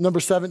number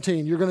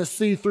 17. You're going to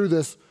see through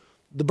this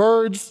the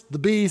birds, the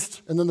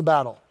beast, and then the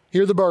battle.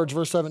 Here are the birds,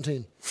 verse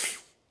 17.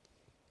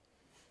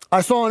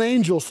 I saw an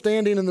angel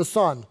standing in the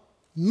sun,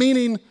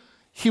 meaning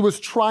he was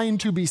trying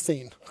to be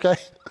seen, okay?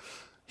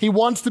 He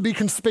wants to be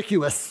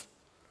conspicuous.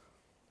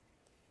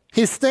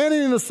 He's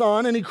standing in the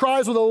sun, and he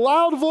cries with a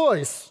loud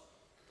voice,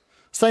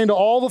 saying to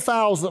all the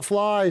fowls that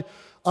fly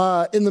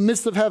in the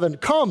midst of heaven,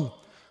 come,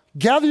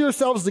 gather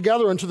yourselves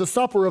together unto the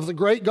supper of the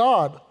great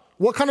God.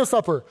 What kind of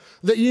supper?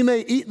 That ye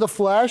may eat the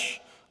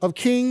flesh of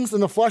kings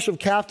and the flesh of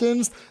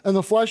captains and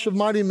the flesh of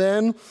mighty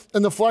men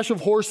and the flesh of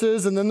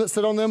horses and them that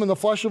sit on them and the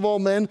flesh of all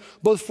men,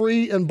 both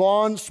free and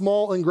bond,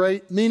 small and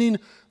great. Meaning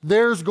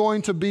there's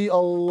going to be a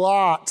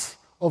lot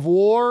of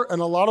war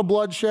and a lot of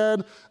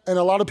bloodshed and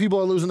a lot of people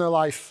are losing their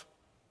life.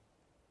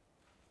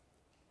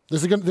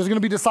 This is going to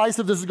be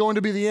decisive. This is going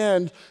to be the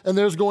end, and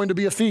there's going to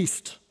be a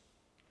feast.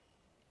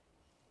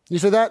 You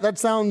say, that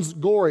sounds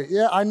gory.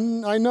 Yeah, I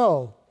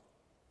know.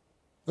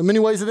 In many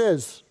ways it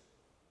is.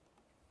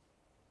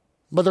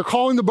 But they're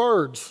calling the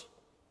birds.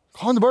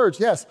 Calling the birds,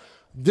 yes.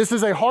 This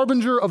is a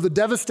harbinger of the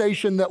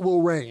devastation that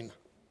will reign.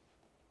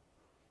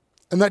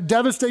 And that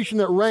devastation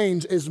that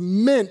reigns is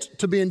meant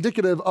to be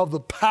indicative of the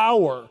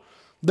power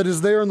that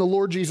is there in the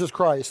Lord Jesus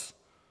Christ.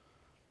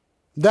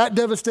 That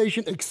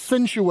devastation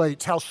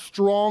accentuates how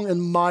strong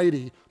and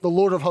mighty the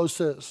Lord of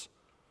hosts is.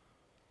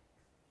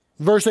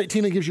 Verse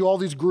 18, it gives you all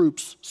these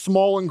groups,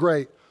 small and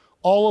great,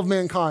 all of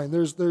mankind.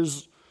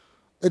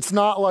 It's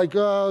not like,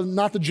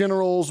 not the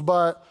generals,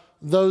 but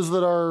those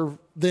that are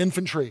the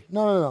infantry.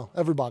 No,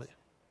 everybody.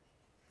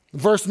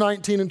 Verse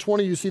 19 and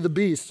 20, you see the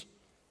beast.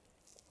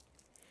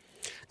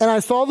 And I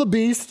saw the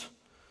beast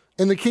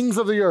and the kings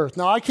of the earth.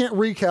 Now, I can't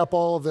recap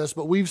all of this,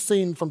 but we've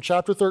seen from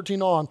chapter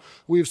 13 on,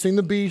 we have seen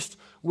the beast,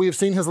 we have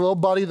seen his little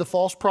buddy, the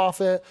false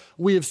prophet,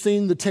 we have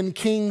seen the 10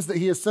 kings that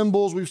he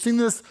assembles. We've seen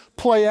this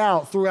play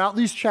out throughout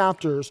these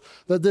chapters,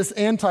 that this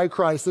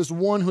Antichrist, this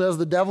one who has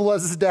the devil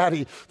as his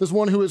daddy, this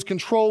one who is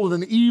controlled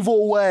in an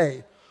evil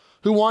way,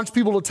 who wants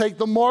people to take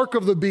the mark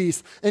of the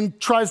beast and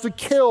tries to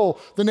kill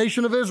the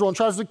nation of Israel and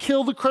tries to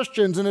kill the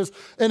Christians and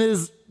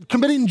is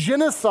committing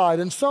genocide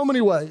in so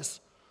many ways.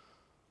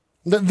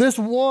 That this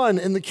one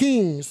and the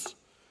kings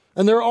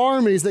and their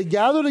armies, they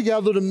gather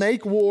together to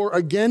make war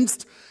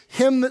against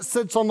him that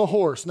sits on the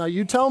horse. Now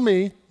you tell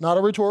me, not a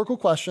rhetorical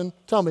question,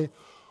 tell me,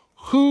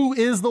 who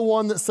is the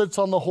one that sits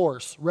on the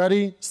horse?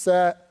 Ready,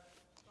 set,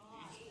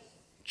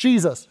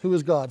 Jesus, who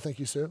is God. Thank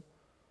you, Sue.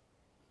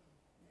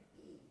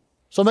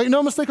 So make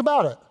no mistake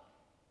about it.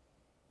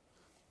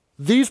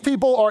 These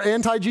people are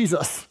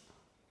anti-Jesus.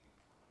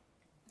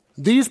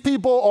 These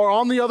people are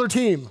on the other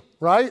team,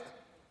 right?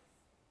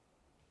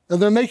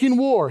 And they're making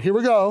war. Here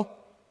we go.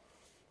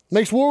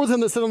 Makes war with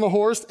him that sat on the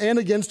horse and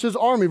against his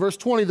army. Verse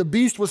 20, the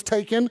beast was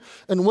taken,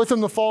 and with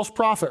him the false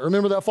prophet.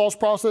 Remember that false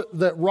prophet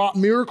that wrought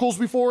miracles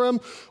before him,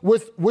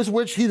 with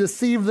which he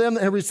deceived them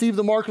that had received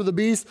the mark of the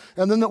beast,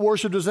 and then that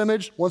worshipped his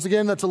image. Once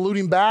again, that's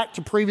alluding back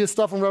to previous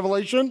stuff in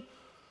Revelation.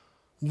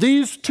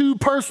 These two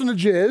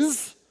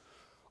personages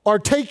are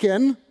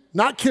taken,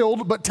 not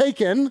killed, but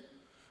taken.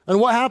 And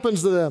what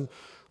happens to them?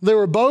 They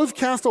were both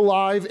cast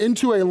alive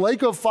into a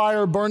lake of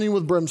fire burning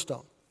with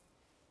brimstone.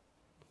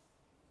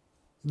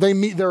 They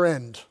meet their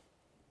end.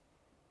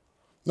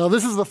 Now,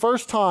 this is the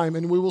first time,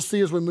 and we will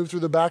see as we move through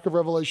the back of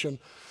Revelation,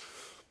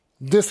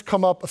 this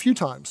come up a few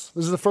times.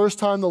 This is the first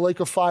time the lake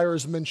of fire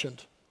is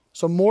mentioned.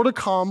 So more to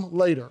come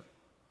later.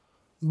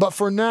 But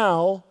for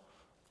now,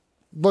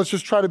 let's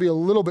just try to be a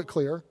little bit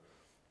clear.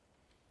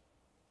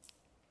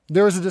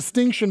 There is a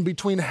distinction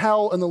between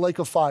hell and the lake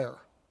of fire.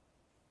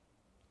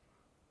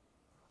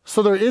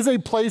 So there is a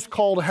place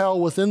called hell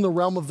within the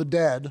realm of the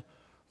dead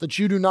that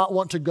you do not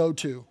want to go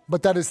to,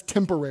 but that is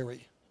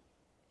temporary.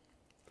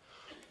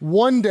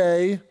 One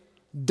day,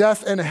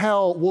 death and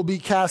hell will be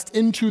cast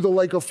into the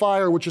lake of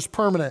fire, which is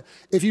permanent.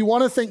 If you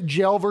want to think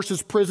jail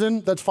versus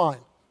prison, that's fine.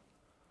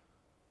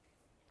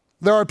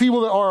 There are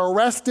people that are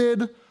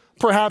arrested,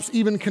 perhaps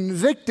even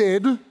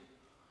convicted,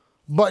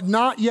 but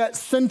not yet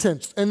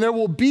sentenced. And there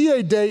will be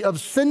a day of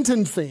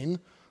sentencing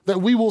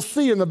that we will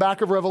see in the back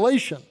of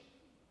Revelation.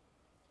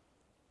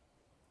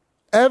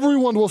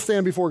 Everyone will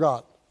stand before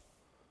God.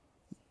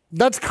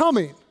 That's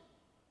coming.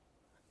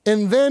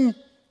 And then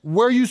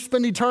where you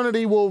spend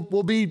eternity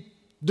will be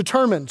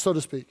determined, so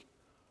to speak.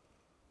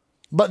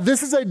 But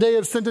this is a day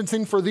of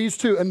sentencing for these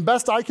two. And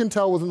best I can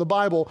tell within the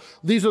Bible,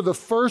 these are the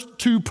first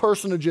two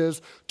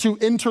personages to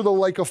enter the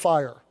lake of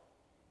fire.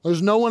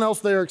 There's no one else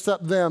there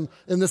except them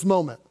in this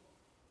moment.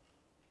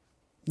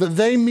 That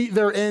they meet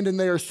their end and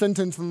they are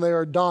sentenced and they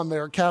are done. They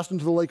are cast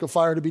into the lake of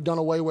fire to be done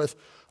away with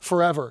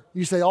forever.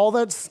 You say, all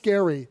that's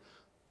scary.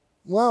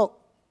 Well,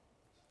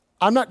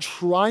 I'm not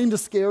trying to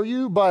scare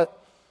you, but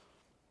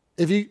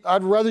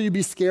I'd rather you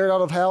be scared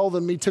out of hell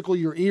than me tickle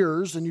your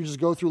ears and you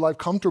just go through life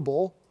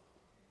comfortable.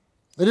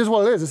 It is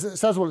what it is. It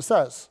says what it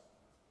says.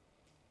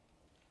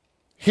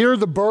 Here are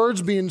the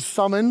birds being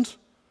summoned,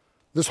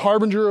 this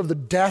harbinger of the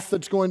death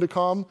that's going to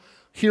come.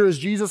 Here is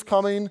Jesus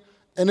coming,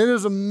 and it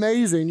is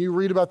amazing. You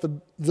read about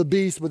the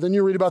beast, but then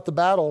you read about the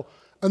battle.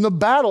 And the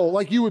battle,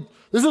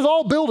 this is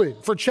all building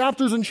for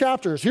chapters and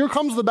chapters. Here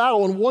comes the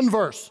battle in one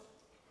verse.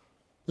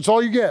 That's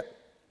all you get.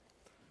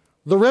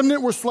 The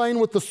remnant were slain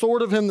with the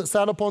sword of him that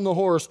sat upon the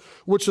horse,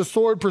 which the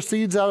sword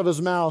proceeds out of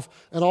his mouth,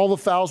 and all the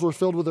fowls were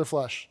filled with their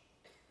flesh.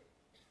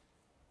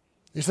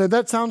 You say,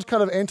 that sounds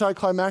kind of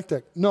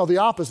anticlimactic. No, the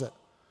opposite.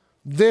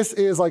 This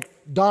is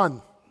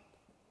done.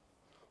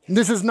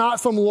 This is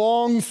not some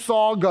long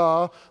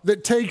saga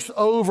that takes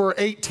over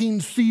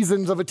 18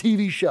 seasons of a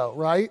TV show,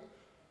 right?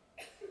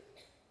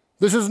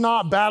 This is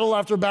not battle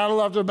after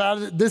battle after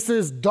battle. This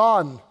is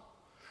done.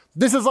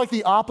 This is like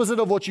the opposite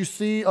of what you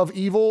see of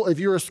evil if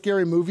you're a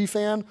scary movie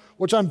fan,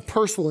 which I'm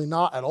personally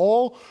not at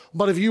all.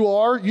 But if you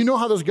are, you know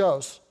how this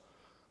goes.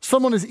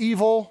 Someone is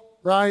evil,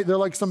 right? They're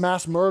like some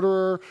mass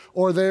murderer,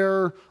 or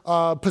they're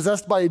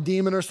possessed by a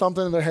demon or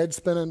something and their head's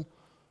spinning.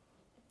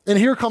 And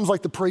here comes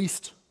like the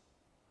priest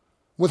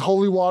with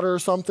holy water or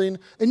something.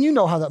 And you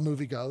know how that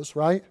movie goes,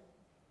 right?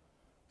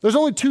 There's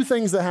only two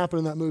things that happen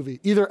in that movie.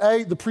 Either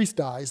A, the priest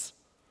dies,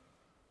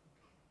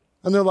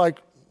 and they're like,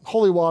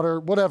 holy water,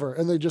 whatever,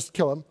 and they just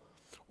kill him.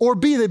 Or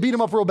B, they beat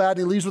him up real bad and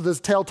he leaves with his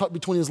tail tucked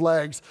between his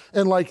legs.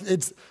 And like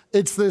it's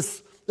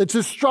this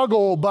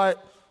struggle,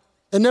 but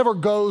it never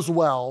goes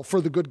well for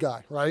the good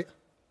guy, right?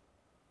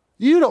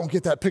 You don't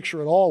get that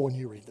picture at all when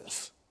you read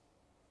this.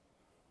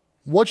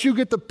 What you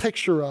get the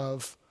picture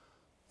of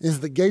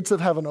is the gates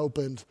of heaven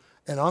opened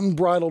and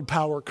unbridled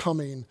power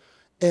coming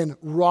and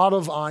rod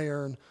of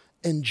iron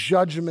and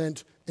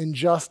judgment and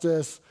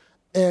justice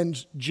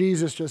and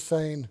Jesus just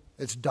saying,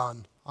 it's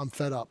done. I'm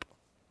fed up.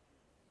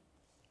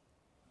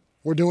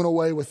 We're doing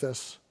away with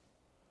this.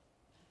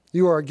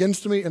 You are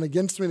against me and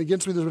against me and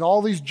against me. There's been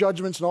all these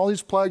judgments and all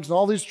these plagues and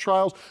all these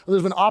trials. And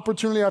there's been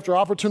opportunity after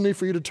opportunity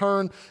for you to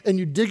turn, and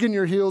you dig in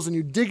your heels and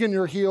you dig in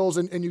your heels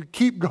and you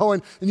keep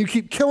going and you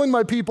keep killing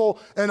my people,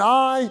 and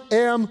I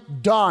am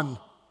done.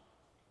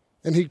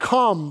 And he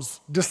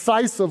comes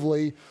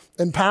decisively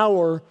in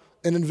power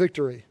and in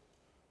victory.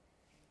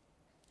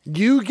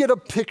 You get a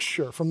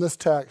picture from this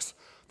text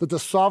that the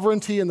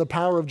sovereignty and the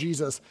power of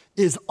Jesus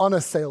is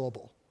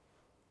unassailable.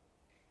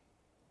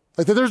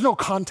 Like that there's no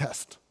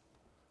contest.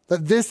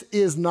 That this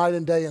is night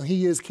and day and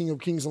he is King of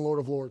Kings and Lord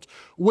of Lords,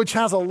 which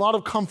has a lot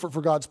of comfort for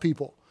God's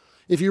people.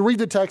 If you read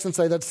the text and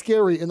say that's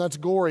scary and that's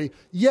gory,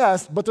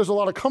 yes, but there's a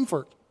lot of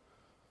comfort.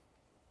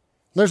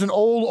 There's an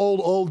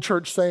old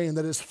church saying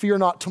that is fear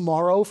not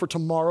tomorrow, for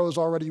tomorrow is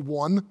already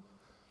won,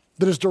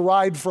 that is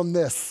derived from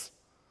this.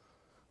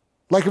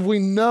 Like if we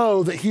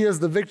know that he has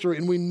the victory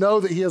and we know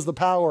that he has the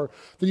power,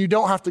 then you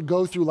don't have to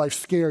go through life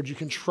scared. You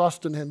can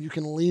trust in him. You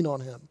can lean on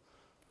him.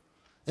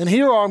 And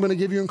here I'm going to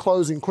give you in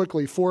closing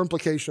quickly 4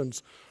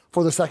 implications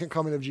for the second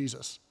coming of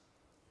Jesus.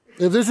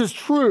 If this is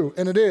true,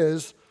 and it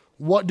is,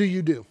 what do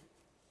you do?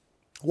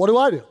 What do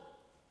I do?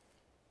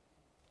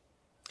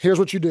 Here's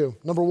what you do.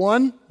 Number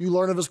 1, you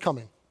learn of his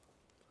coming.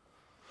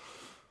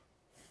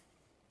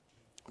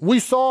 We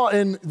saw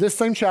in this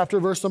same chapter,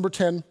 verse number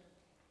 10,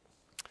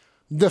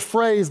 the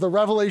phrase, the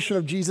revelation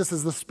of Jesus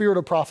is the spirit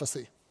of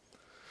prophecy.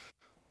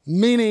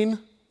 Meaning,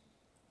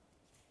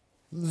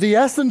 the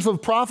essence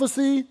of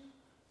prophecy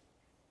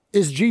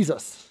is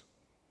Jesus.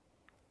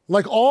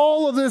 Like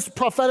all of this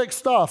prophetic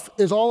stuff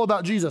is all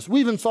about Jesus. We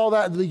even saw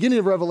that at the beginning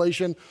of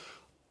Revelation,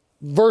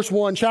 verse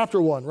 1, chapter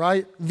 1,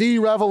 right? The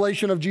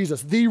revelation of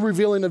Jesus, the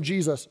revealing of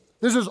Jesus.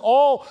 This is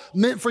all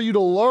meant for you to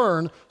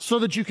learn so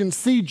that you can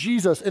see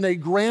Jesus in a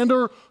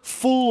grander,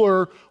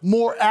 fuller,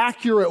 more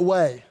accurate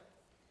way.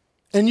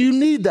 And you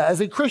need that as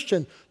a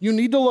Christian. You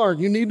need to learn,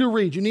 you need to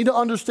read, you need to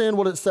understand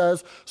what it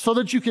says so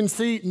that you can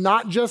see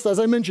not just, as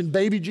I mentioned,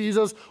 baby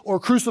Jesus or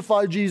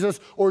crucified Jesus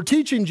or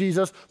teaching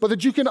Jesus, but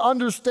that you can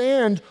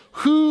understand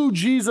who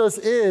Jesus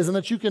is and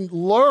that you can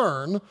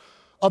learn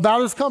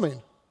about his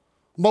coming.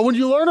 But when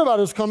you learn about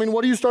his coming,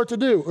 what do you start to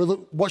do? Or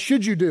what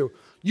should you do?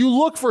 You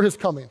look for his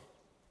coming.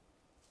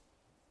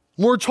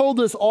 We're told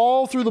this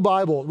all through the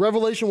Bible.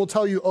 Revelation will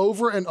tell you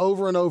over and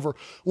over and over.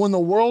 When the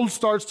world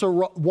starts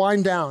to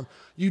wind down,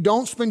 you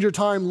don't spend your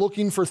time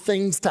looking for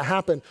things to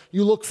happen.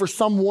 You look for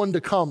someone to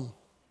come.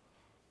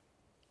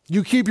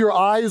 You keep your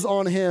eyes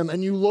on him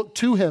and you look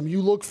to him.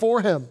 You look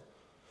for him.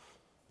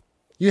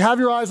 You have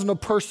your eyes on a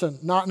person,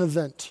 not an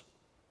event.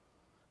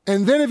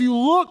 And then if you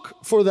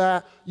look for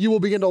that, you will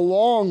begin to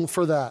long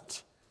for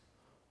that.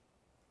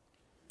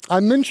 I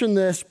mentioned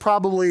this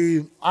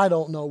probably, I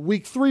don't know,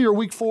 week 3 or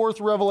week 4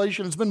 through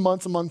Revelation. It's been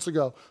months and months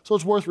ago, so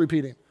it's worth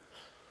repeating.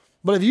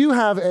 But if you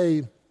have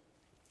an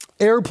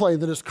airplane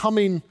that is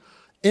coming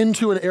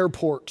into an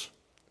airport,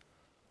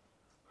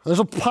 there's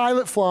a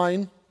pilot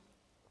flying,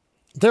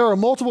 there are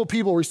multiple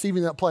people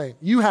receiving that plane.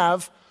 You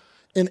have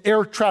an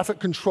air traffic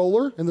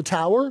controller in the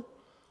tower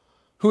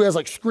who has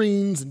like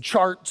screens and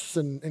charts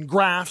and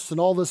graphs and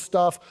all this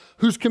stuff,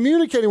 who's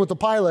communicating with the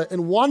pilot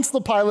and wants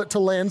the pilot to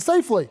land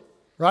safely.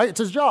 Right? It's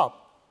his job.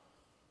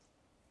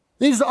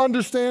 He needs to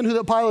understand who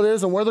that pilot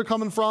is and where they're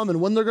coming from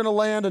and when they're going to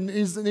land, and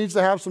he needs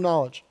to have some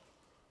knowledge.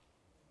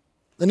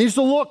 He needs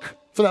to look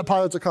for that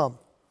pilot to come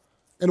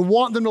and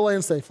want them to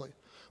land safely.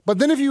 But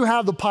then if you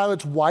have the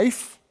pilot's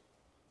wife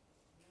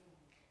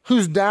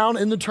who's down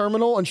in the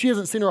terminal and she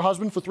hasn't seen her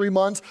husband for 3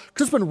 months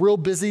because it's been real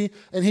busy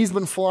and he's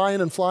been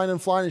flying and flying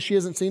and flying and she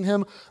hasn't seen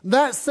him,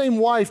 that same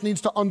wife needs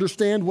to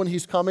understand when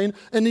he's coming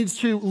and needs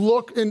to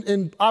look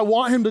and I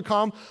want him to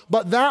come,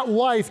 but that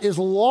wife is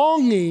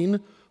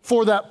longing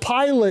for that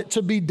pilot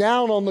to be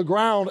down on the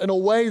ground in a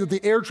way that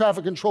the air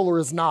traffic controller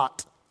is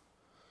not.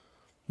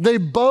 They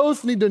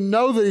both need to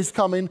know that he's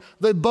coming.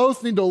 They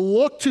both need to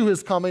look to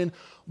his coming,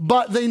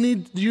 but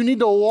you need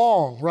to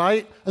long,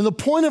 right? And the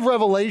point of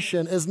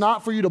Revelation is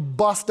not for you to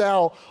bust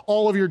out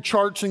all of your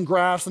charts and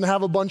graphs and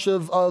have a bunch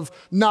of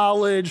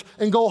knowledge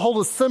and go hold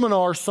a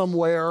seminar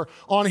somewhere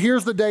on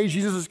here's the day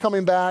Jesus is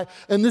coming back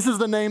and this is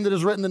the name that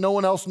is written that no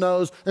one else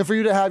knows and for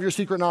you to have your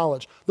secret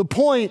knowledge. The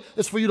point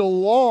is for you to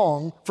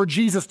long for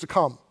Jesus to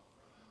come.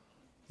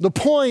 The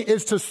point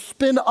is to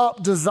spin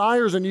up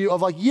desires in you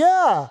of like,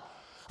 yeah,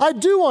 I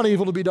do want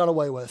evil to be done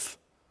away with.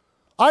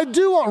 I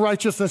do want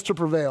righteousness to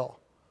prevail.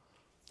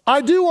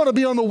 I do want to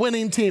be on the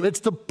winning team.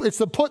 It's to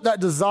put that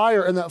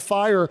desire and that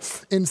fire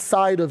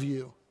inside of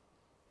you.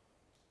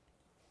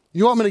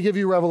 You want me to give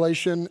you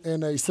Revelation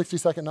in a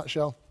 60-second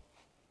nutshell?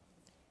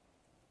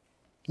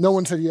 No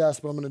one said yes,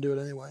 but I'm going to do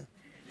it anyway.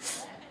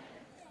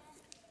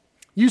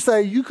 You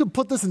say, you could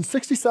put this in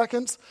 60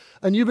 seconds,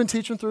 and you've been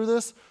teaching through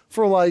this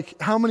for like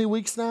how many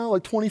weeks now?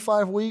 Like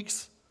 25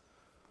 weeks?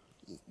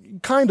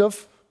 Kind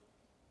of.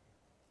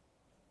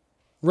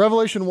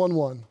 Revelation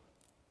 1:1,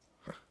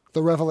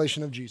 the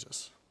revelation of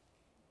Jesus.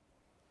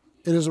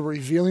 It is a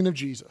revealing of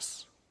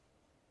Jesus.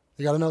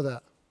 You got to know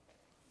that.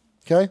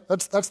 Okay?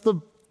 That's the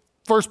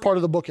first part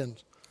of the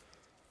bookend.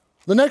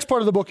 The next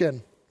part of the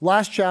bookend,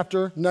 last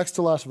chapter, next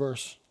to last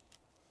verse.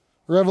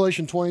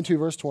 Revelation 22,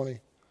 verse 20.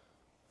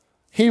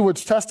 He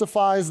which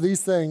testifies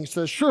these things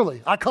says,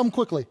 surely I come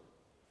quickly.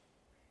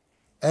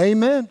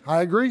 Amen.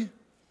 I agree.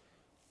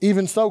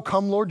 Even so,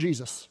 come Lord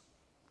Jesus.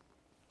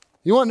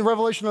 You want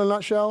Revelation in a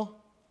nutshell?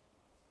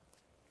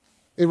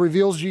 It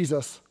reveals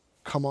Jesus.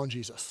 Come on,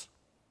 Jesus.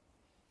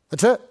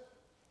 That's it.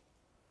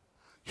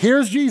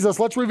 Here's Jesus.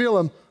 Let's reveal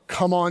him.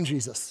 Come on,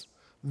 Jesus.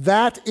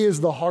 That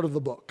is the heart of the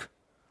book.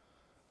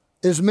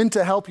 It's meant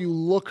to help you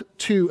look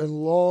to and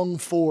long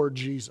for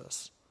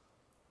Jesus.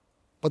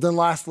 But then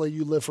lastly,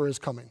 you live for his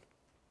coming.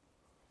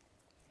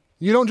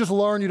 You don't just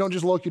learn, you don't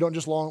just look, you don't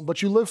just long,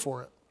 but you live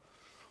for it.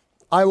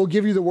 I will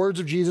give you the words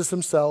of Jesus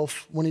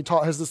himself when he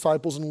taught his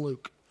disciples in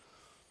Luke.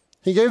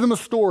 He gave them a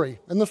story,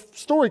 and the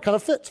story kind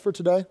of fits for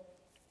today.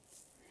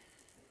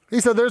 He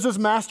said, there's this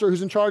master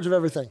who's in charge of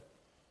everything.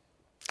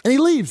 And he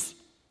leaves.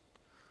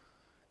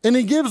 And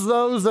he gives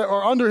those that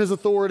are under his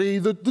authority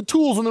the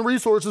tools and the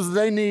resources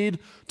they need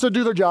to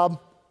do their job.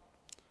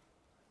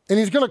 And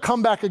he's going to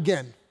come back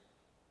again.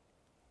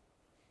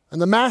 And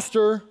the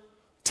master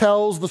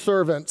tells the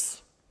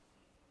servants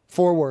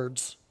 4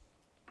 words.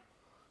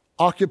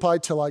 Occupy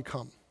till I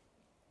come.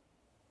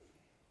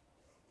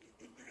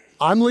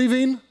 I'm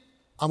leaving.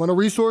 I'm going to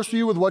resource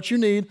you with what you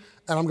need.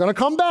 And I'm going to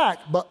come back.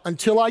 But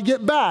until I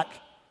get back,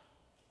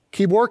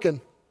 keep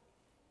working.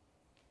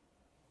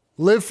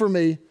 Live for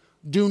me.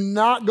 Do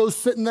not go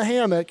sit in the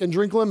hammock and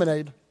drink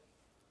lemonade.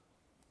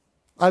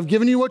 I've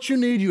given you what you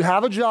need. You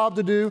have a job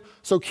to do,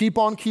 so keep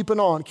on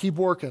keeping on. Keep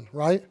working,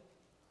 right?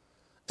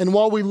 And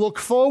while we look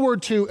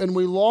forward to and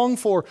we long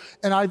for,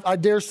 and I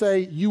dare say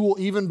you will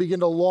even begin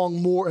to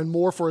long more and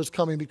more for his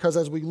coming, because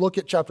as we look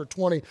at chapter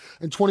 20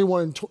 and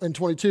 21 and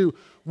 22,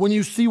 when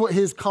you see what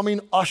his coming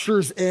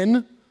ushers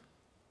in,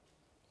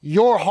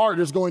 your heart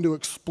is going to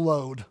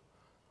explode.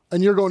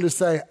 And you're going to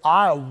say,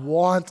 I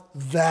want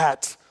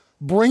that.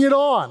 Bring it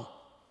on.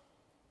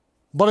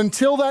 But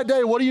until that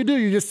day, what do?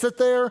 You just sit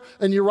there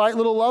and you write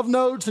little love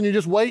notes and you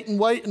just wait and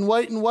wait and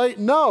wait and wait.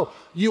 No,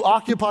 you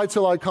occupy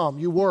till I come.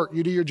 You work,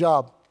 you do your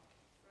job.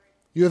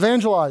 You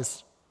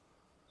evangelize.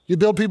 You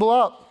build people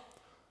up.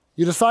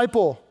 You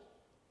disciple.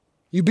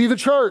 You be the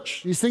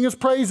church. You sing his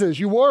praises.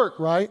 You work,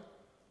 right?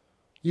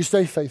 You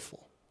stay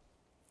faithful.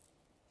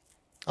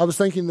 I was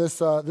thinking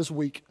this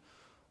week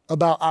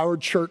about our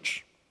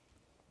church.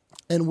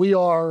 And we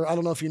are, I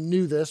don't know if you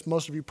knew this,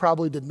 most of you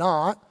probably did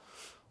not,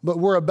 but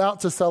we're about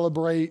to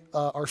celebrate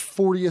our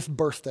 40th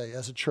birthday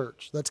as a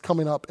church. That's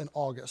coming up in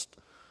August.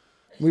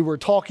 We were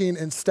talking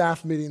in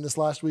staff meeting this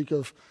last week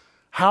of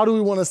how do we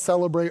want to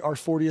celebrate our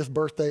 40th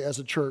birthday as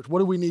a church? What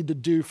do we need to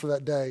do for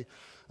that day?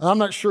 And I'm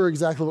not sure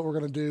exactly what we're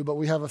going to do, but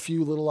we have a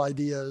few little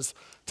ideas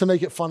to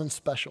make it fun and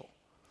special.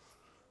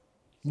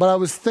 But I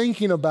was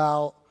thinking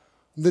about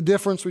the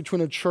difference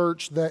between a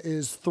church that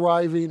is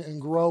thriving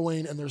and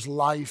growing and there's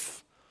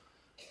life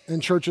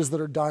and churches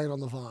that are dying on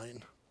the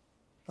vine.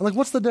 I'm like,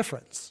 what's the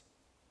difference?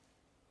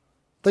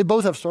 They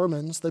both have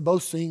sermons. They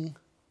both sing.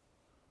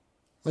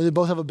 They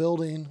both have a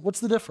building. What's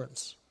the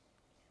difference?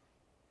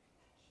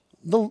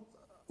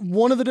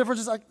 One of the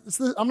differences, I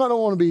don't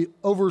want to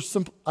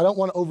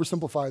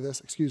oversimplify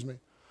this, excuse me.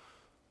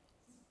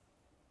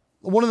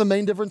 One of the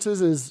main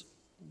differences is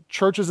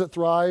churches that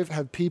thrive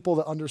have people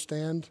that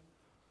understand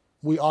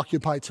we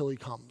occupy till he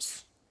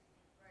comes.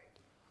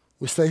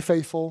 We stay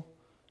faithful.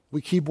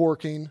 We keep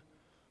working.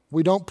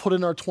 We don't put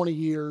in our 20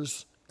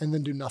 years and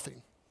then do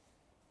nothing.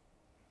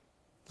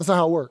 That's not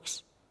how it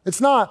works.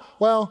 It's not,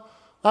 well,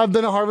 I've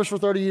been at Harvest for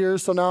 30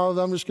 years, so now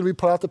I'm just going to be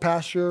put out to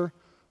pasture.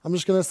 I'm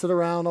just going to sit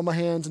around on my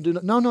hands and do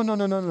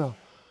no.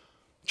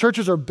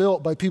 Churches are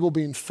built by people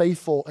being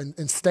faithful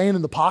and staying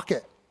in the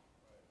pocket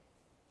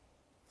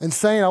and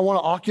saying, I want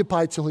to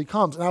occupy till he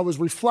comes. And I was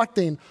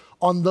reflecting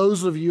on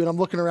those of you, and I'm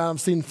looking around, I'm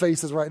seeing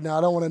faces right now.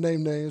 I don't want to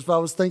name names, but I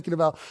was thinking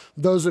about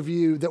those of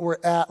you that were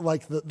at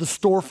like the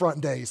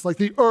storefront days, like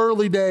the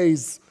early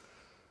days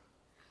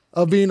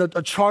of being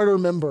a charter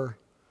member.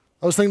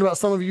 I was thinking about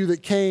some of you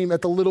that came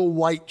at the little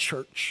white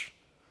church.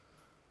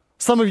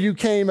 Some of you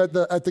came at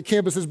the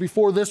campuses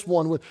before this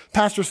one, with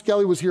Pastor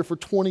Skelly was here for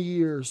 20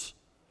 years.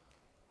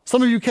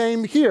 Some of you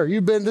came here.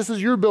 This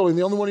is your building,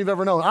 the only one you've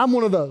ever known. I'm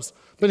one of those.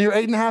 Been here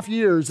 8.5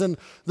 years, and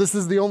this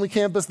is the only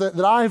campus that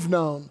I've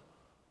known.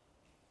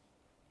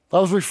 I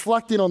was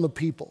reflecting on the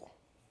people.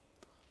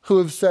 who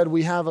have said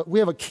we have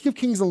a King of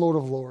Kings and Lord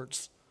of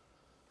Lords.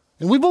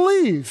 And we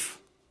believe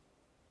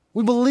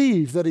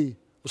that he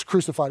was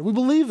crucified. We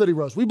believe that he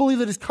rose. We believe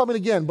that he's coming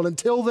again. But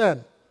until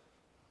then,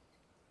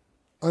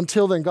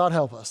 God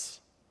help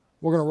us.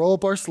 We're going to roll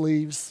up our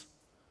sleeves.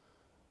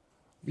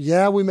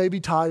 Yeah, we may be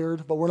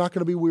tired, but we're not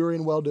going to be weary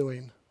in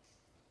well-doing.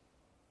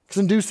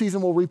 Because in due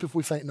season we'll reap if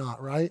we faint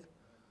not, right?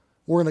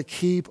 We're going to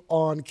keep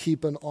on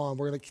keeping on.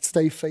 We're going to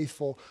stay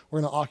faithful.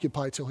 We're going to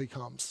occupy till he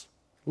comes.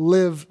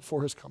 Live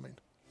for his coming.